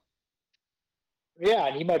Francisco. Yeah,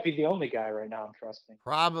 and he might be the only guy right now I'm trusting.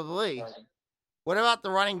 Probably. What about the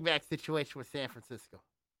running back situation with San Francisco?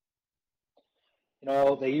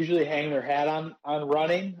 They usually hang their hat on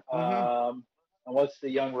running. Mm-hmm. And what's the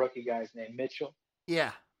young rookie guy's name? Mitchell?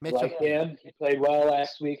 Yeah, Mitchell. Like him. He played well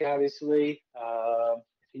last week, obviously. If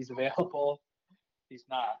he's available. He's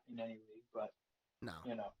not in any league, but no.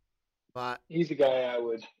 But he's a guy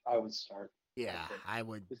I would start. Yeah, I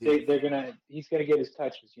would. He's gonna get his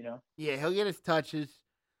touches, Yeah, he'll get his touches.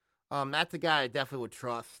 That's a guy I definitely would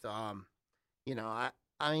trust. I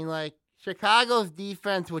mean, Chicago's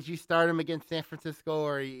defense, would you start him against San Francisco,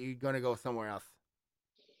 or are you gonna go somewhere else?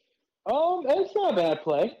 It's not a bad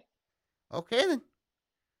play. Okay then.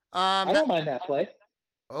 I don't mind that play.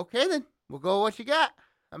 Okay then, we'll go with what you got.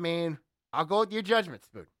 I mean, I'll go with your judgment,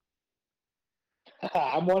 Spoon.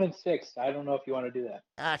 I'm 1-6. I don't know if you want to do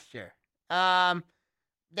that. Sure.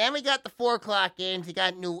 Then we got the 4 o'clock games. You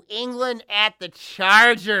got New England at the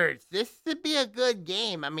Chargers. This should be a good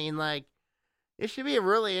game. I mean, this should be a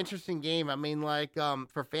really interesting game. I mean,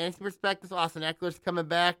 for fantasy perspective, Austin Eckler's coming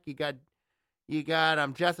back. You got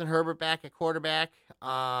Justin Herbert back at quarterback.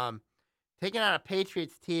 Taking on a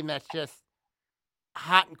Patriots team that's just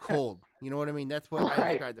hot and cold. You know what I mean? That's what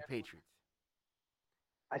I describe the Patriots.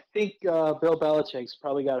 I think Bill Belichick's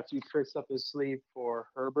probably got a few tricks up his sleeve for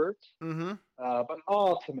Herbert. Mm-hmm. But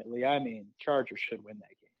ultimately, I mean, Chargers should win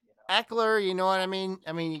that game. Eckler, you know what I mean?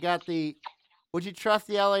 I mean, you got the Would you trust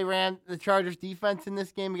the the Chargers defense in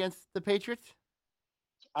this game against the Patriots?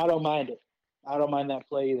 I don't mind it. I don't mind that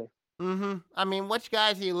play either. Mm-hmm. I mean, which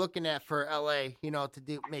guys are you looking at for LA,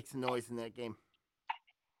 to make some noise in that game?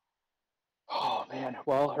 Oh, man.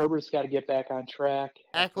 Well, Herbert's got to get back on track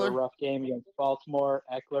after a Eckler? rough game against Baltimore.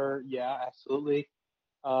 Eckler, yeah, absolutely.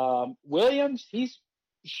 Williams, he's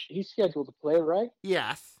scheduled to play, right?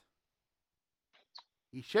 Yes.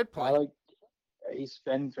 He should play. He's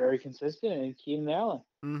been very consistent, and Keenan Allen.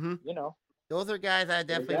 Mm-hmm. You know. Those are guys I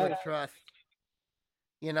definitely would trust.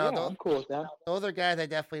 I'm cool with that. Those are guys I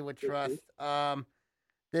definitely would trust.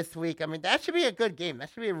 This week, I mean, that should be a good game. That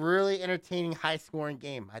should be a really entertaining, high-scoring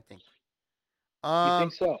game, I think. You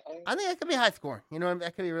think so? I think that could be high scoring.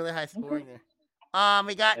 That could be really high scoring Okay.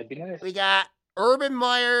 there. We got Urban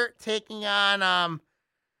Meyer taking on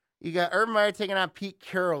Pete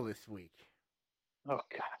Carroll this week. Oh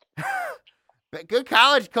God. But good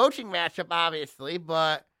college coaching matchup, obviously,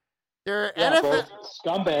 but they're NFL both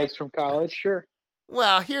scumbags from college, sure.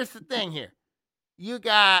 Well, here's the thing here. You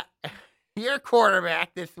got your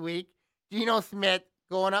quarterback this week, Geno Smith,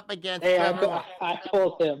 going up against I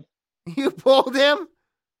pulled him. You pulled him?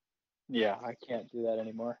 Yeah, I can't do that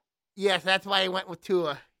anymore. Yes, that's why he went with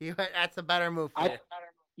Tua. That's a better move for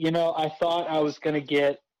you. I thought I was going to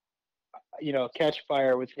get, catch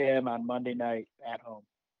fire with him on Monday night at home.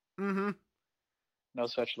 Mm-hmm. No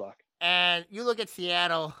such luck. And you look at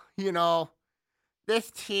Seattle, this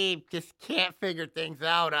team just can't figure things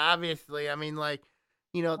out, obviously. I mean,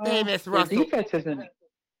 they miss Russell. The defense isn't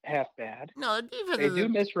half bad. No, the defense They do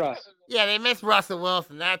miss Russ. Yeah, they miss Russell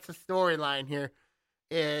Wilson. That's the storyline here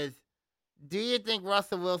is, do you think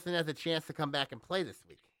Russell Wilson has a chance to come back and play this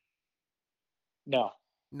week? No.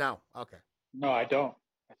 No? Okay. No, I don't.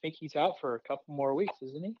 I think he's out for a couple more weeks,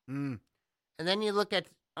 isn't he? And then you look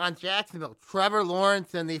on Jacksonville, Trevor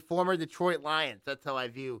Lawrence and the former Detroit Lions. That's how I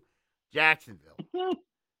view Jacksonville.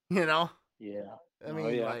 Yeah. I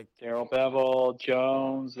mean, Darrell Bevel,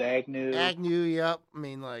 Jones, Agnew. Yep. I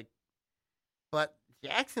mean, but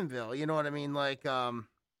Jacksonville, you know what I mean?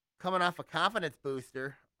 Coming off a confidence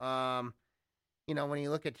booster, when you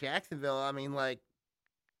look at Jacksonville, I mean,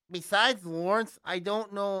 besides Lawrence, I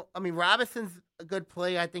don't know. I mean, Robinson's a good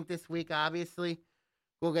play, I think, this week, obviously.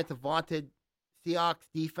 We'll get the vaunted Seahawks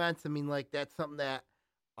defense. I mean, that's something that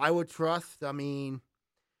I would trust. I mean,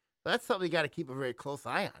 that's something you got to keep a very close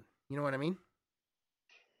eye on. You know what I mean?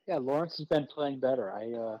 Yeah, Lawrence has been playing better.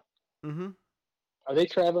 Mm-hmm. Are they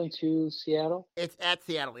traveling to Seattle? It's at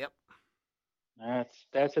Seattle, yep.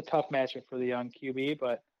 That's a tough matchup for the young QB,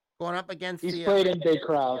 but going up against he's played in big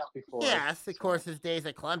crowds before. Yes, of course, his days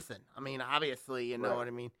at Clemson. I mean, obviously, you know right. what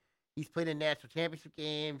I mean. He's played in national championship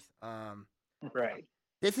games. Right.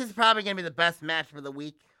 This is probably going to be the best match for the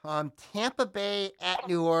week. Tampa Bay at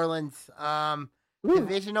New Orleans.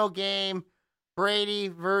 Divisional game. Brady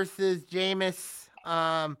versus Jameis.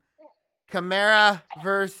 Kamara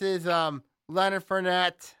versus Leonard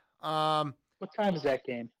Fournette. What time is that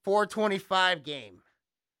game? 4:25 game.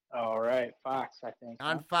 All right, Fox, I think.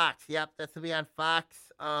 On Fox, yep, this will be on Fox.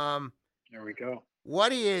 There we go. What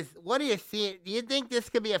do you see? Do you think this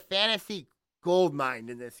could be a fantasy gold mine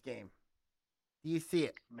in this game? Do you see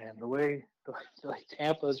it? Man, the way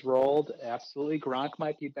Tampa's rolled, absolutely. Gronk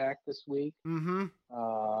might be back this week. Mm-hmm.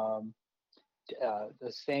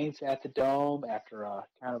 The Saints at the Dome after a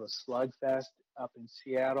kind of a slugfest up in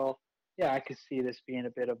Seattle. Yeah, I could see this being a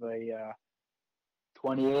bit of a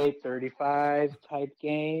 28-35 type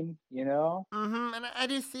game, Mm-hmm. And I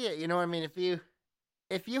do see it. You know what I mean? If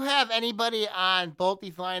you have anybody on both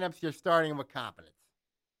these lineups, you're starting with confidence.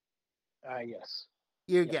 Yes.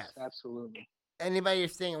 You guess. Absolutely. Anybody you're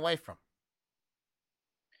staying away from?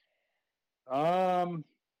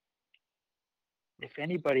 If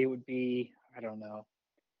anybody, it would be, I don't know.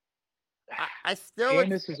 I still.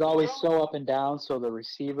 Jameis is always so up and down, so the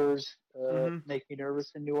receivers mm-hmm. make me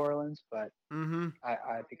nervous in New Orleans. But mm-hmm.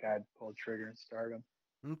 I think I'd pull the trigger and start him.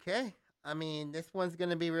 Okay. I mean, this one's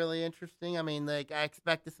going to be really interesting. I mean, I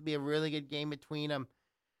expect this to be a really good game between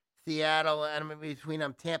Seattle and between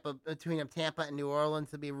Tampa and New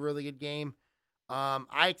Orleans to be a really good game.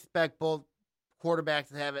 I expect both quarterbacks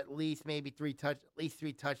to have at least three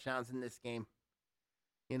touchdowns in this game.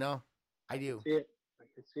 I do. I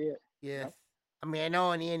can see it. Yes. Yep. I mean, I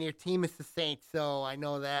know, and your team is the Saints, so I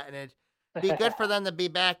know that, and it'd be good for them to be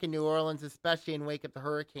back in New Orleans, especially and wake up the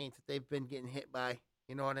Hurricanes that they've been getting hit by.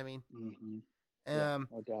 You know what I mean? Mm-hmm.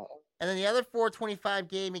 No doubt. And then the other 4:25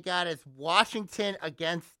 game you got is Washington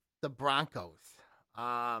against the Broncos.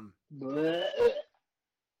 I'm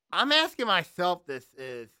asking myself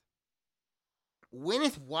when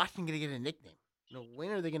is Washington going to get a nickname? When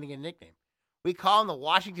are they going to get a nickname? We call them the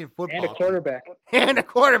Washington football And a quarterback. team. And a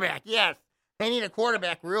quarterback, yes. They need a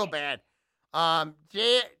quarterback real bad.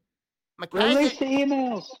 Release the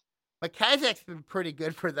emails. McIsaac's been pretty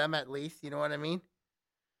good for them at least. You know what I mean?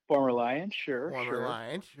 Former Lion, sure. Former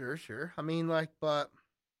Lion, sure. I mean, like, but.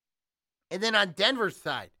 And then on Denver's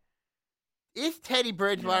side, is Teddy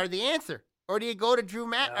Bridgewater the answer? Or do you go to Drew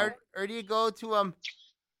Matt? No. Or do you go to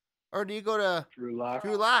Drew Lock?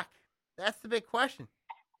 Drew Lock? That's the big question.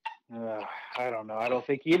 I don't know. I don't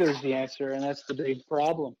think either's the answer, and that's the big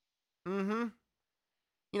problem. Mm-hmm.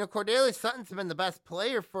 You know, Cornelius Sutton's been the best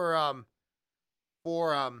player for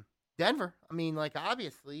Denver. I mean, like,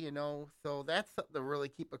 obviously, you know, so that's something to really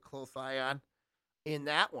keep a close eye on in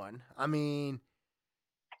that one. I mean,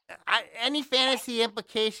 any fantasy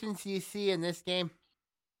implications you see in this game?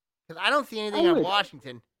 Because I don't see anything on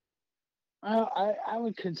Washington. I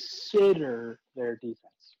would consider their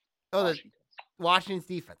defense. Oh, Washington's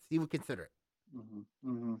defense. You would consider it.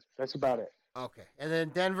 Mm-hmm. That's about it. Okay. And then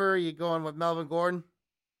Denver, you going with Melvin Gordon?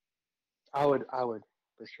 I would for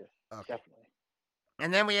sure. Okay. Definitely.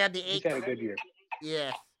 And then we have the He's had a good year.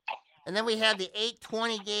 Yes. And then we have the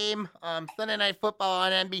 8:20 game, Sunday Night Football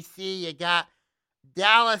on NBC. You got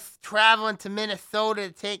Dallas traveling to Minnesota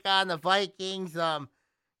to take on the Vikings.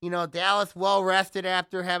 You know, Dallas well rested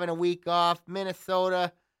after having a week off.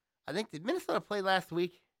 Minnesota, I think, did Minnesota play last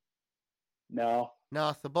week? No.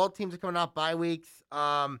 So both teams are coming off bye weeks.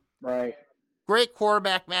 Right. Great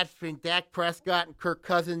quarterback match between Dak Prescott and Kirk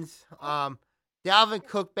Cousins. Dalvin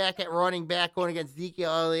Cook back at running back going against Ezekiel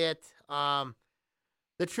Elliott.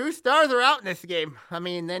 The true stars are out in this game. I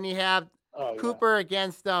mean, then you have Cooper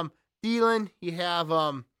against Thielen. You have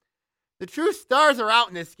the true stars are out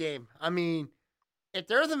in this game. I mean, if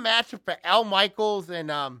there's a matchup for Al Michaels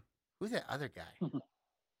and who's that other guy?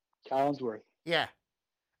 Collinsworth. Yeah.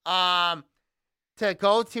 To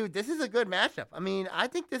go to, this is a good matchup. I mean, I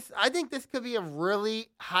think this could be a really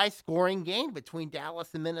high scoring game between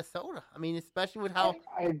Dallas and Minnesota. I mean, especially with how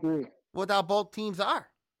I agree. With how both teams are.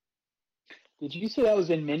 Did you say that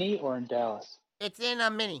was in Mini or in Dallas? It's in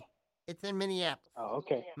Mini. It's in Minneapolis. Oh,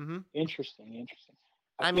 okay. Mm-hmm. Interesting.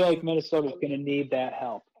 I feel like Minnesota's going to need that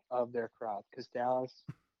help of their crowd because Dallas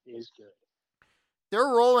is good. They're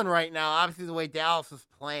rolling right now. Obviously, the way Dallas is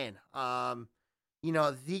playing. You know,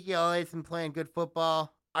 Ezekiel Elliott's been playing good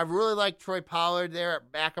football. I really like Troy Pollard there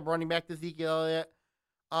at backup running back to Ezekiel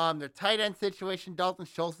Elliott. Their tight end situation, Dalton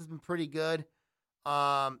Schultz has been pretty good.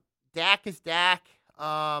 Dak is Dak.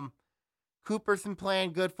 Cooper's been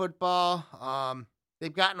playing good football.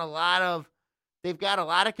 They've got a lot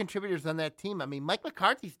of contributors on that team. I mean, Mike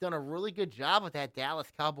McCarthy's done a really good job with that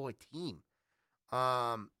Dallas Cowboy team.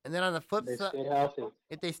 And then on the flip side,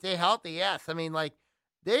 if they stay healthy, yes. I mean, like,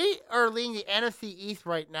 they are leading the NFC East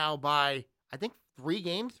right now by, I think, 3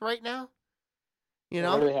 games right now. You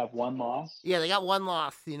know? Or do they have 1 loss? Yeah, they got 1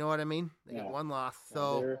 loss. You know what I mean? They got 1 loss.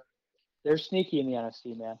 So they're sneaky in the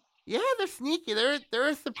NFC, man. Yeah, they're sneaky. They're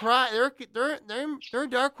a surprise. They're a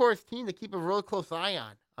dark horse team to keep a real close eye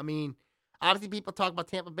on. I mean, obviously people talk about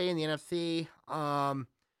Tampa Bay in the NFC.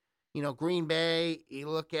 You know, Green Bay. You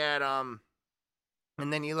look at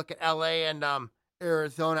and then you look at LA and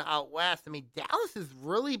Arizona out west. I mean, Dallas has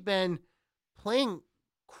really been playing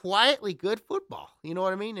quietly good football. You know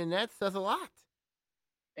what I mean? And that says a lot.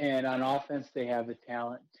 And on offense, they have the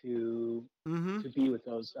talent to be with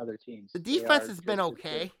those other teams. The defense has been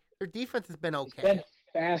okay. Their defense has been okay. It's been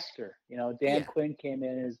faster. You know, Dan Quinn came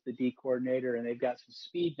in as the D coordinator, and they've got some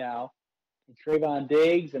speed now. And Trayvon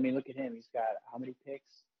Diggs, I mean, look at him. He's got how many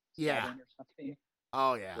picks? 7 or something.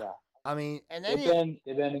 Oh, yeah. I mean, and then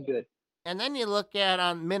they've been good. And then you look at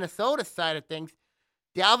on Minnesota's side of things,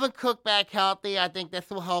 Dalvin Cook back healthy. I think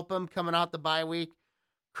this will help him coming out the bye week.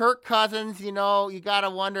 Kirk Cousins, you know, you got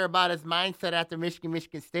to wonder about his mindset after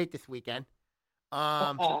Michigan State this weekend. You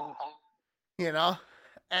know,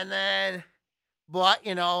 and then, but,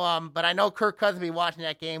 you know, but I know Kirk Cousins will be watching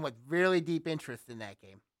that game with really deep interest in that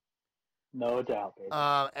game. No doubt, baby.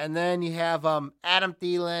 And then you have Adam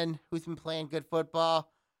Thielen, who's been playing good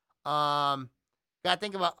football. Got to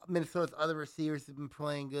think about Minnesota's other receivers have been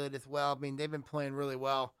playing good as well. I mean, they've been playing really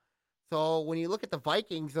well. So when you look at the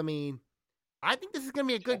Vikings, I mean, I think this is going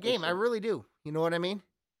to be a good game. I really do. You know what I mean?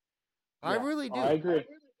 Yeah, I really do. I agree.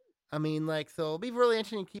 I mean, like, so it'll be really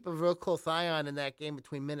interesting to keep a real close eye on in that game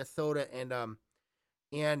between Minnesota and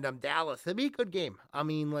Dallas. It'll be a good game. I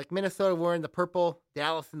mean, like, Minnesota wearing the purple,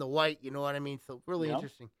 Dallas in the white. You know what I mean? So really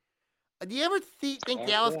interesting. Do you ever think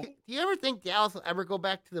Dallas? Do you ever think Dallas will ever go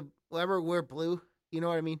back to ever wear blue? You know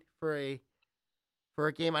what I mean? For a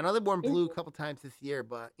game. I know they've worn blue a couple times this year,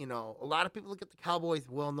 but, you know, a lot of people look at the Cowboys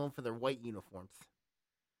well known for their white uniforms.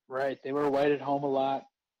 Right. They were white at home a lot.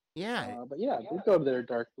 Yeah, But yeah, they go to their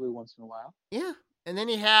dark blue once in a while. yeah. And then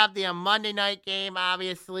you have the Monday night game.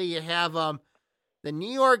 Obviously, you have the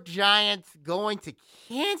New York Giants going to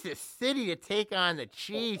Kansas City to take on the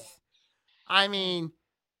Chiefs. I mean,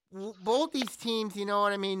 both these teams, you know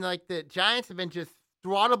what I mean? Like the Giants have been just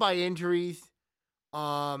throttled by injuries.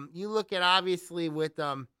 You look at obviously with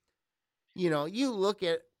you look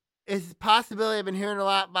at it's a possibility. I've been hearing a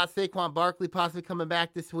lot about Saquon Barkley possibly coming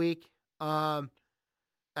back this week. And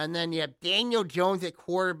then you have Daniel Jones at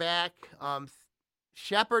quarterback.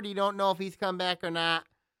 Shepard, you don't know if he's come back or not.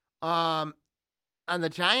 On the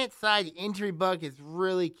Giants side, the injury bug has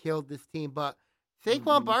really killed this team. But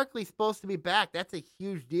Saquon Barkley's supposed to be back. That's a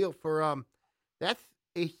huge deal for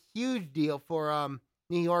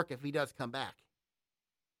New York if he does come back.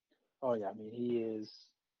 Oh yeah, I mean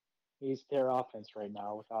he's their offense right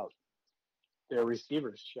now without their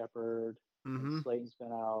receivers. Shepard, Slayton's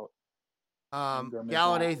been out.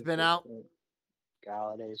 Galladay's been out.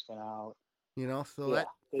 Galladay's been out. So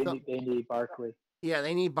they need Barkley. Yeah,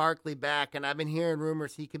 they need Barkley back, and I've been hearing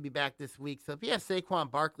rumors he could be back this week. So if you have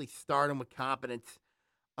Saquon Barkley, start him with confidence.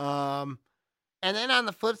 And then on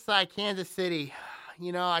the flip side, Kansas City.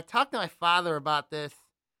 I talked to my father about this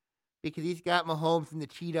because he's got Mahomes and the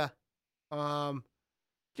Cheetah.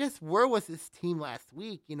 Just where was this team last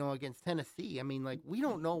week, against Tennessee? I mean, like, we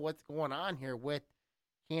don't know what's going on here with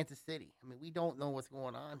Kansas City. I mean, we don't know what's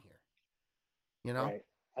going on here. Right.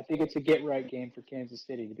 I think it's a get-right game for Kansas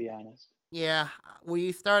City, to be honest. Yeah,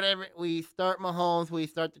 we start Mahomes, we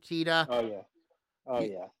start the Cheetah. Oh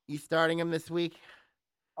yeah. You starting him this week?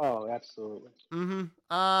 Oh, absolutely.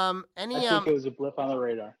 I think it was a blip on the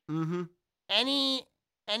radar. Any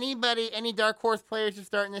dark horse players you're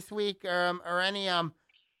starting this week, or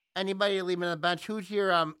anybody leaving on the bench? Who's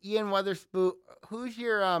your Ian Weatherspoon? Who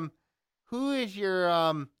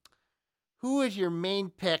is your main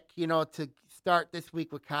pick? To start this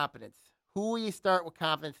week with confidence. Who will you start with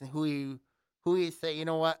confidence, and who you say, you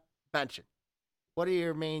know what, bench it? What are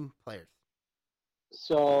your main players?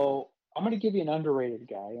 So I'm going to give you an underrated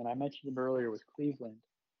guy, and I mentioned him earlier with Cleveland.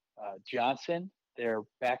 Johnson, their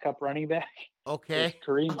backup running back. Okay. With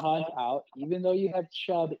Kareem Hunt out, even though you have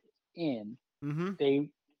Chubb in, they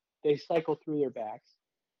cycle through their backs.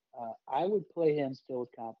 I would play him still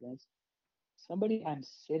with confidence. Somebody I'm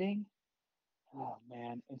sitting, oh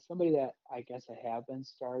man, and somebody that I guess I have been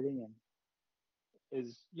starting and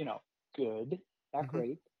is, good, not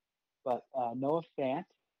great, but Noah Fant,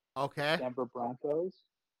 Denver Broncos.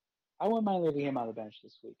 I wouldn't mind leaving him on the bench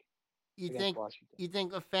this week. You think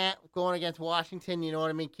Fant going against Washington, you know what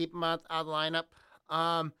I mean? Keep him out of the lineup.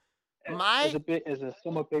 As a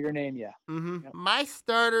somewhat bigger name, yeah. Yep. My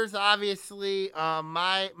starters, obviously,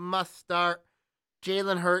 my must start,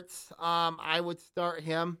 Jalen Hurts. I would start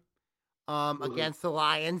him against the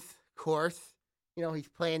Lions, of course. He's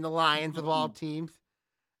playing the Lions of all teams.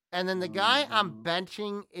 And then the guy I'm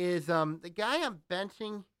benching is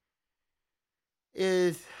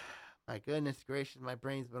my goodness gracious, my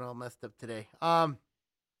brain's been all messed up today. I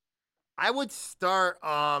would start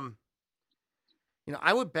I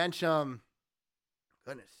would bench goodness.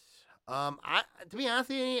 To be honest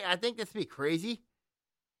with you, I think this would be crazy.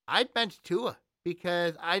 I'd bench Tua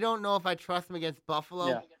because I don't know if I trust him against Buffalo.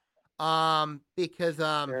 Yeah. Because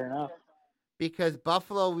fair enough. Because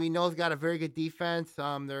Buffalo, we know, has got a very good defense.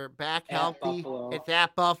 They're back healthy. Buffalo. It's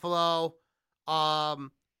at Buffalo.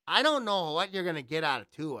 I don't know what you're gonna get out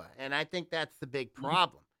of Tua, and I think that's the big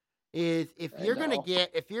problem. Is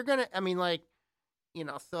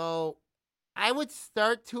so I would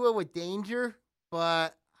start Tua with danger,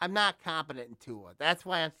 but I'm not confident in Tua. That's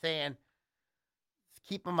why I'm saying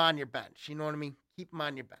keep him on your bench. You know what I mean? Keep him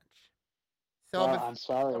on your bench. So I'm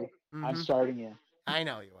sorry. I'm starting you. I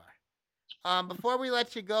know you are. Before we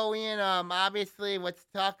let you go, Ian, obviously, let's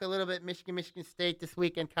talk a little bit Michigan State this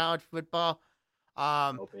week in college football.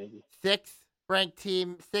 Baby. 6 ranked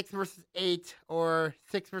team, 6 versus 8, or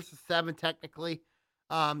 6 versus 7 technically.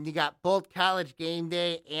 You got both College Game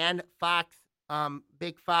Day and Fox,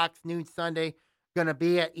 Big Fox noon Sunday, gonna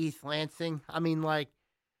be at East Lansing. I mean, like,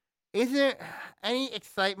 is there any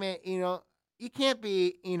excitement? You can't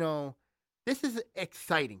be. This is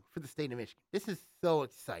exciting for the state of Michigan. This is so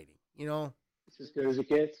exciting. It's as good as it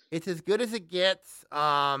gets. It's as good as it gets.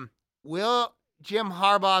 Jim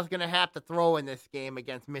Harbaugh is going to have to throw in this game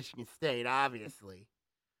against Michigan State, obviously,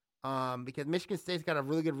 because Michigan State's got a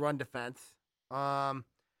really good run defense.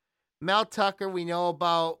 Mel Tucker, we know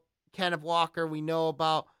about. Kenneth Walker, we know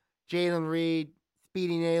about. Jalen Reed,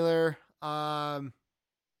 Speedy Naylor, and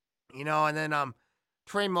then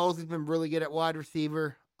Trey Mosley's been really good at wide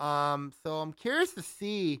receiver. So I'm curious to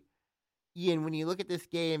see, Ian, when you look at this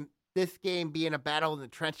game being a battle in the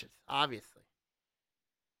trenches, obviously.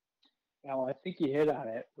 Now, I think you hit on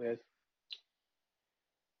it with,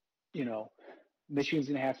 Michigan's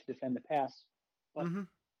going to have to defend the pass, but Mm-hmm.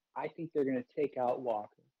 I think they're going to take out Walker.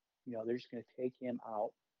 They're just going to take him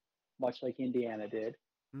out, much like Indiana did.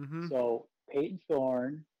 Mm-hmm. So Peyton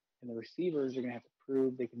Thorne and the receivers are going to have to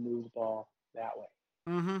prove they can move the ball that way.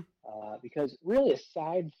 Mm-hmm. Because really,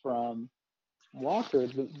 aside from Walker,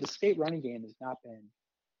 the state running game has not been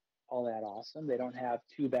all that awesome. They don't have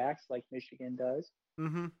two backs like Michigan does.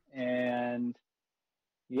 Mm-hmm. And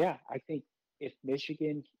yeah, I think if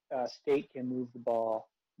Michigan State can move the ball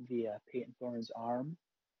via Peyton Thorne's arm,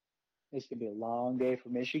 it's going to be a long day for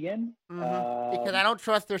Michigan. Mm-hmm. Because I don't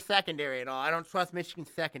trust their secondary at all. I don't trust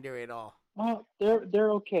Michigan's secondary at all. Well,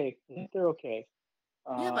 they're okay. I think they're okay.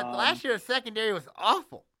 Yeah, but last year's secondary was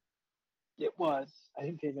awful. It was. I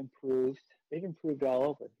think they've improved. They've improved all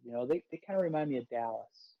over. They kind of remind me of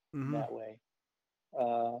Dallas in that way.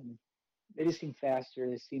 They just seem faster.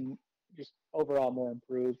 They seem just overall more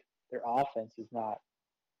improved. Their offense is not.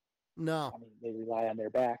 No. I mean, they rely on their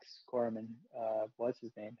backs. Corman, what's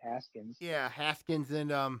his name? Haskins. Yeah, Haskins and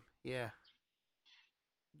yeah.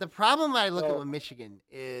 The problem I look at with Michigan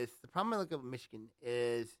is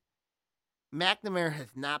McNamara has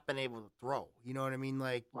not been able to throw. You know what I mean?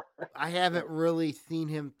 Like, I haven't really seen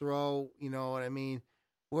him throw. You know what I mean?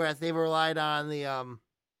 Whereas they've relied on the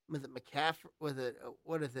was it McCaffrey? Was it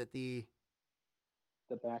what is it the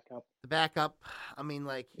backup? The backup. I mean,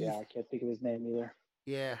 like, yeah, I can't think of his name either.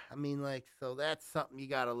 Yeah, I mean, like, so that's something you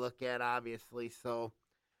got to look at, obviously. So,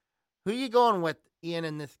 who you going with, Ian,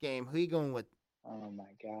 in this game? Who you going with? Oh my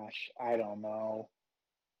gosh, I don't know.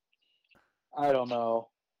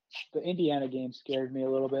 The Indiana game scared me a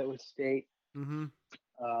little bit with State. Mm-hmm.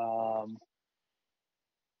 I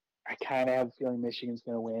kind of have a feeling Michigan's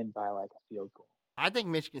going to win by like a field goal. I think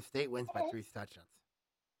Michigan State wins by 3 touchdowns.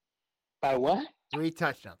 By what? 3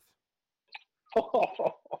 touchdowns.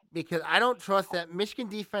 Because I don't trust that Michigan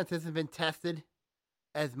defense hasn't been tested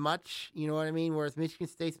as much. You know what I mean? Whereas Michigan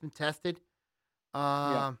State's been tested.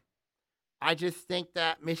 Yeah. I just think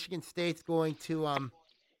that Michigan State's going to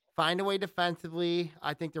find a way defensively.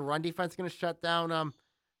 I think the run defense is going to shut down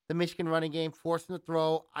the Michigan running game, force them to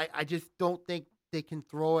throw. I just don't think they can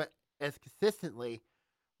throw it as consistently.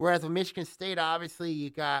 Whereas with Michigan State, obviously you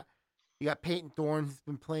got Peyton Thorne, who's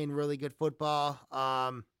been playing really good football.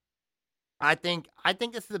 I think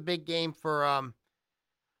this is a big game for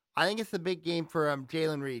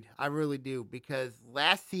Jalen Reed. I really do, because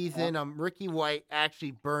last season Ricky White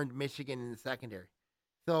actually burned Michigan in the secondary.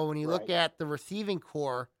 So when you look at the receiving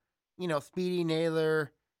core, Speedy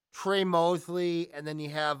Naylor, Trey Mosley, and then you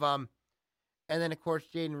have and then of course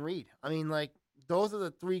Jaden Reed. I mean, like, those are the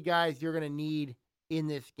 3 guys you're gonna need in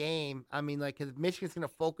this game. I mean, like, because Michigan's gonna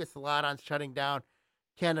focus a lot on shutting down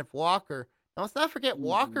Kenneth Walker. Now, let's not forget,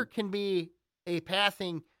 Walker can be a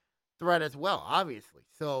passing threat as well, obviously.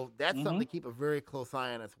 So that's something to keep a very close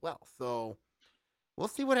eye on as well. So we'll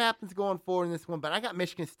see what happens going forward in this one. But I got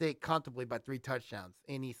Michigan State comfortably by 3 touchdowns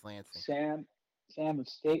in East Lansing. Sam, if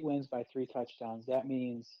State wins by 3 touchdowns, that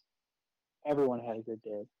means everyone had a good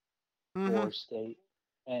day for State.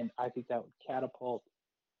 And I think that would catapult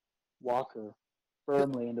Walker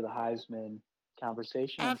firmly into the Heisman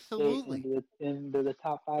conversation. Absolutely. Into the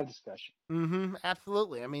top 5 discussion.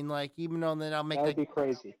 Absolutely. I mean, like, even though that'll make that would be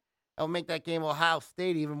crazy. That'll make that game Ohio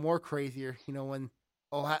State even more crazier, when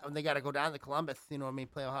they got to go down to Columbus,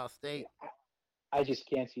 play Ohio State. I just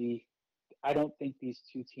can't see. I don't think these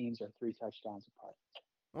 2 teams are 3 touchdowns apart.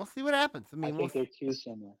 We'll see what happens. I mean, I think they're too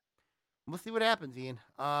similar. We'll see what happens, Ian.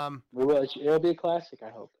 We will. It'll be a classic, I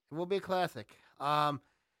hope. It will be a classic.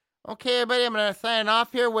 Okay, everybody, I'm going to sign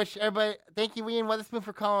off here. Thank you, Ian Weatherspoon,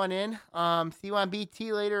 for calling in. See you on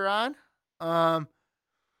BT later on.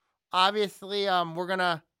 Obviously, we're going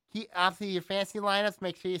to keep, your fantasy lineups.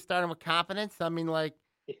 Make sure you start them with confidence. I mean, like,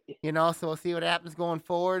 so we'll see what happens going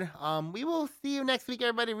forward. We will see you next week,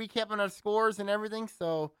 everybody, recapping our scores and everything.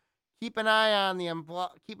 So keep an eye on the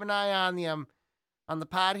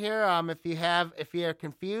pod here. If you're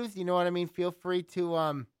confused, you know what I mean, feel free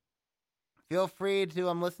to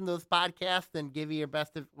listen to this podcast and we'll give you your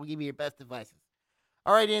best advices.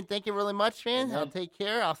 All right, Ian, thank you really much, man. I'll take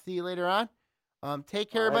care. I'll see you later on.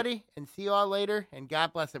 Take care, everybody, and see you all later. And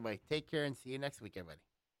God bless everybody. Take care and see you next week, everybody.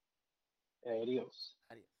 Adios.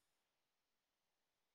 Adios.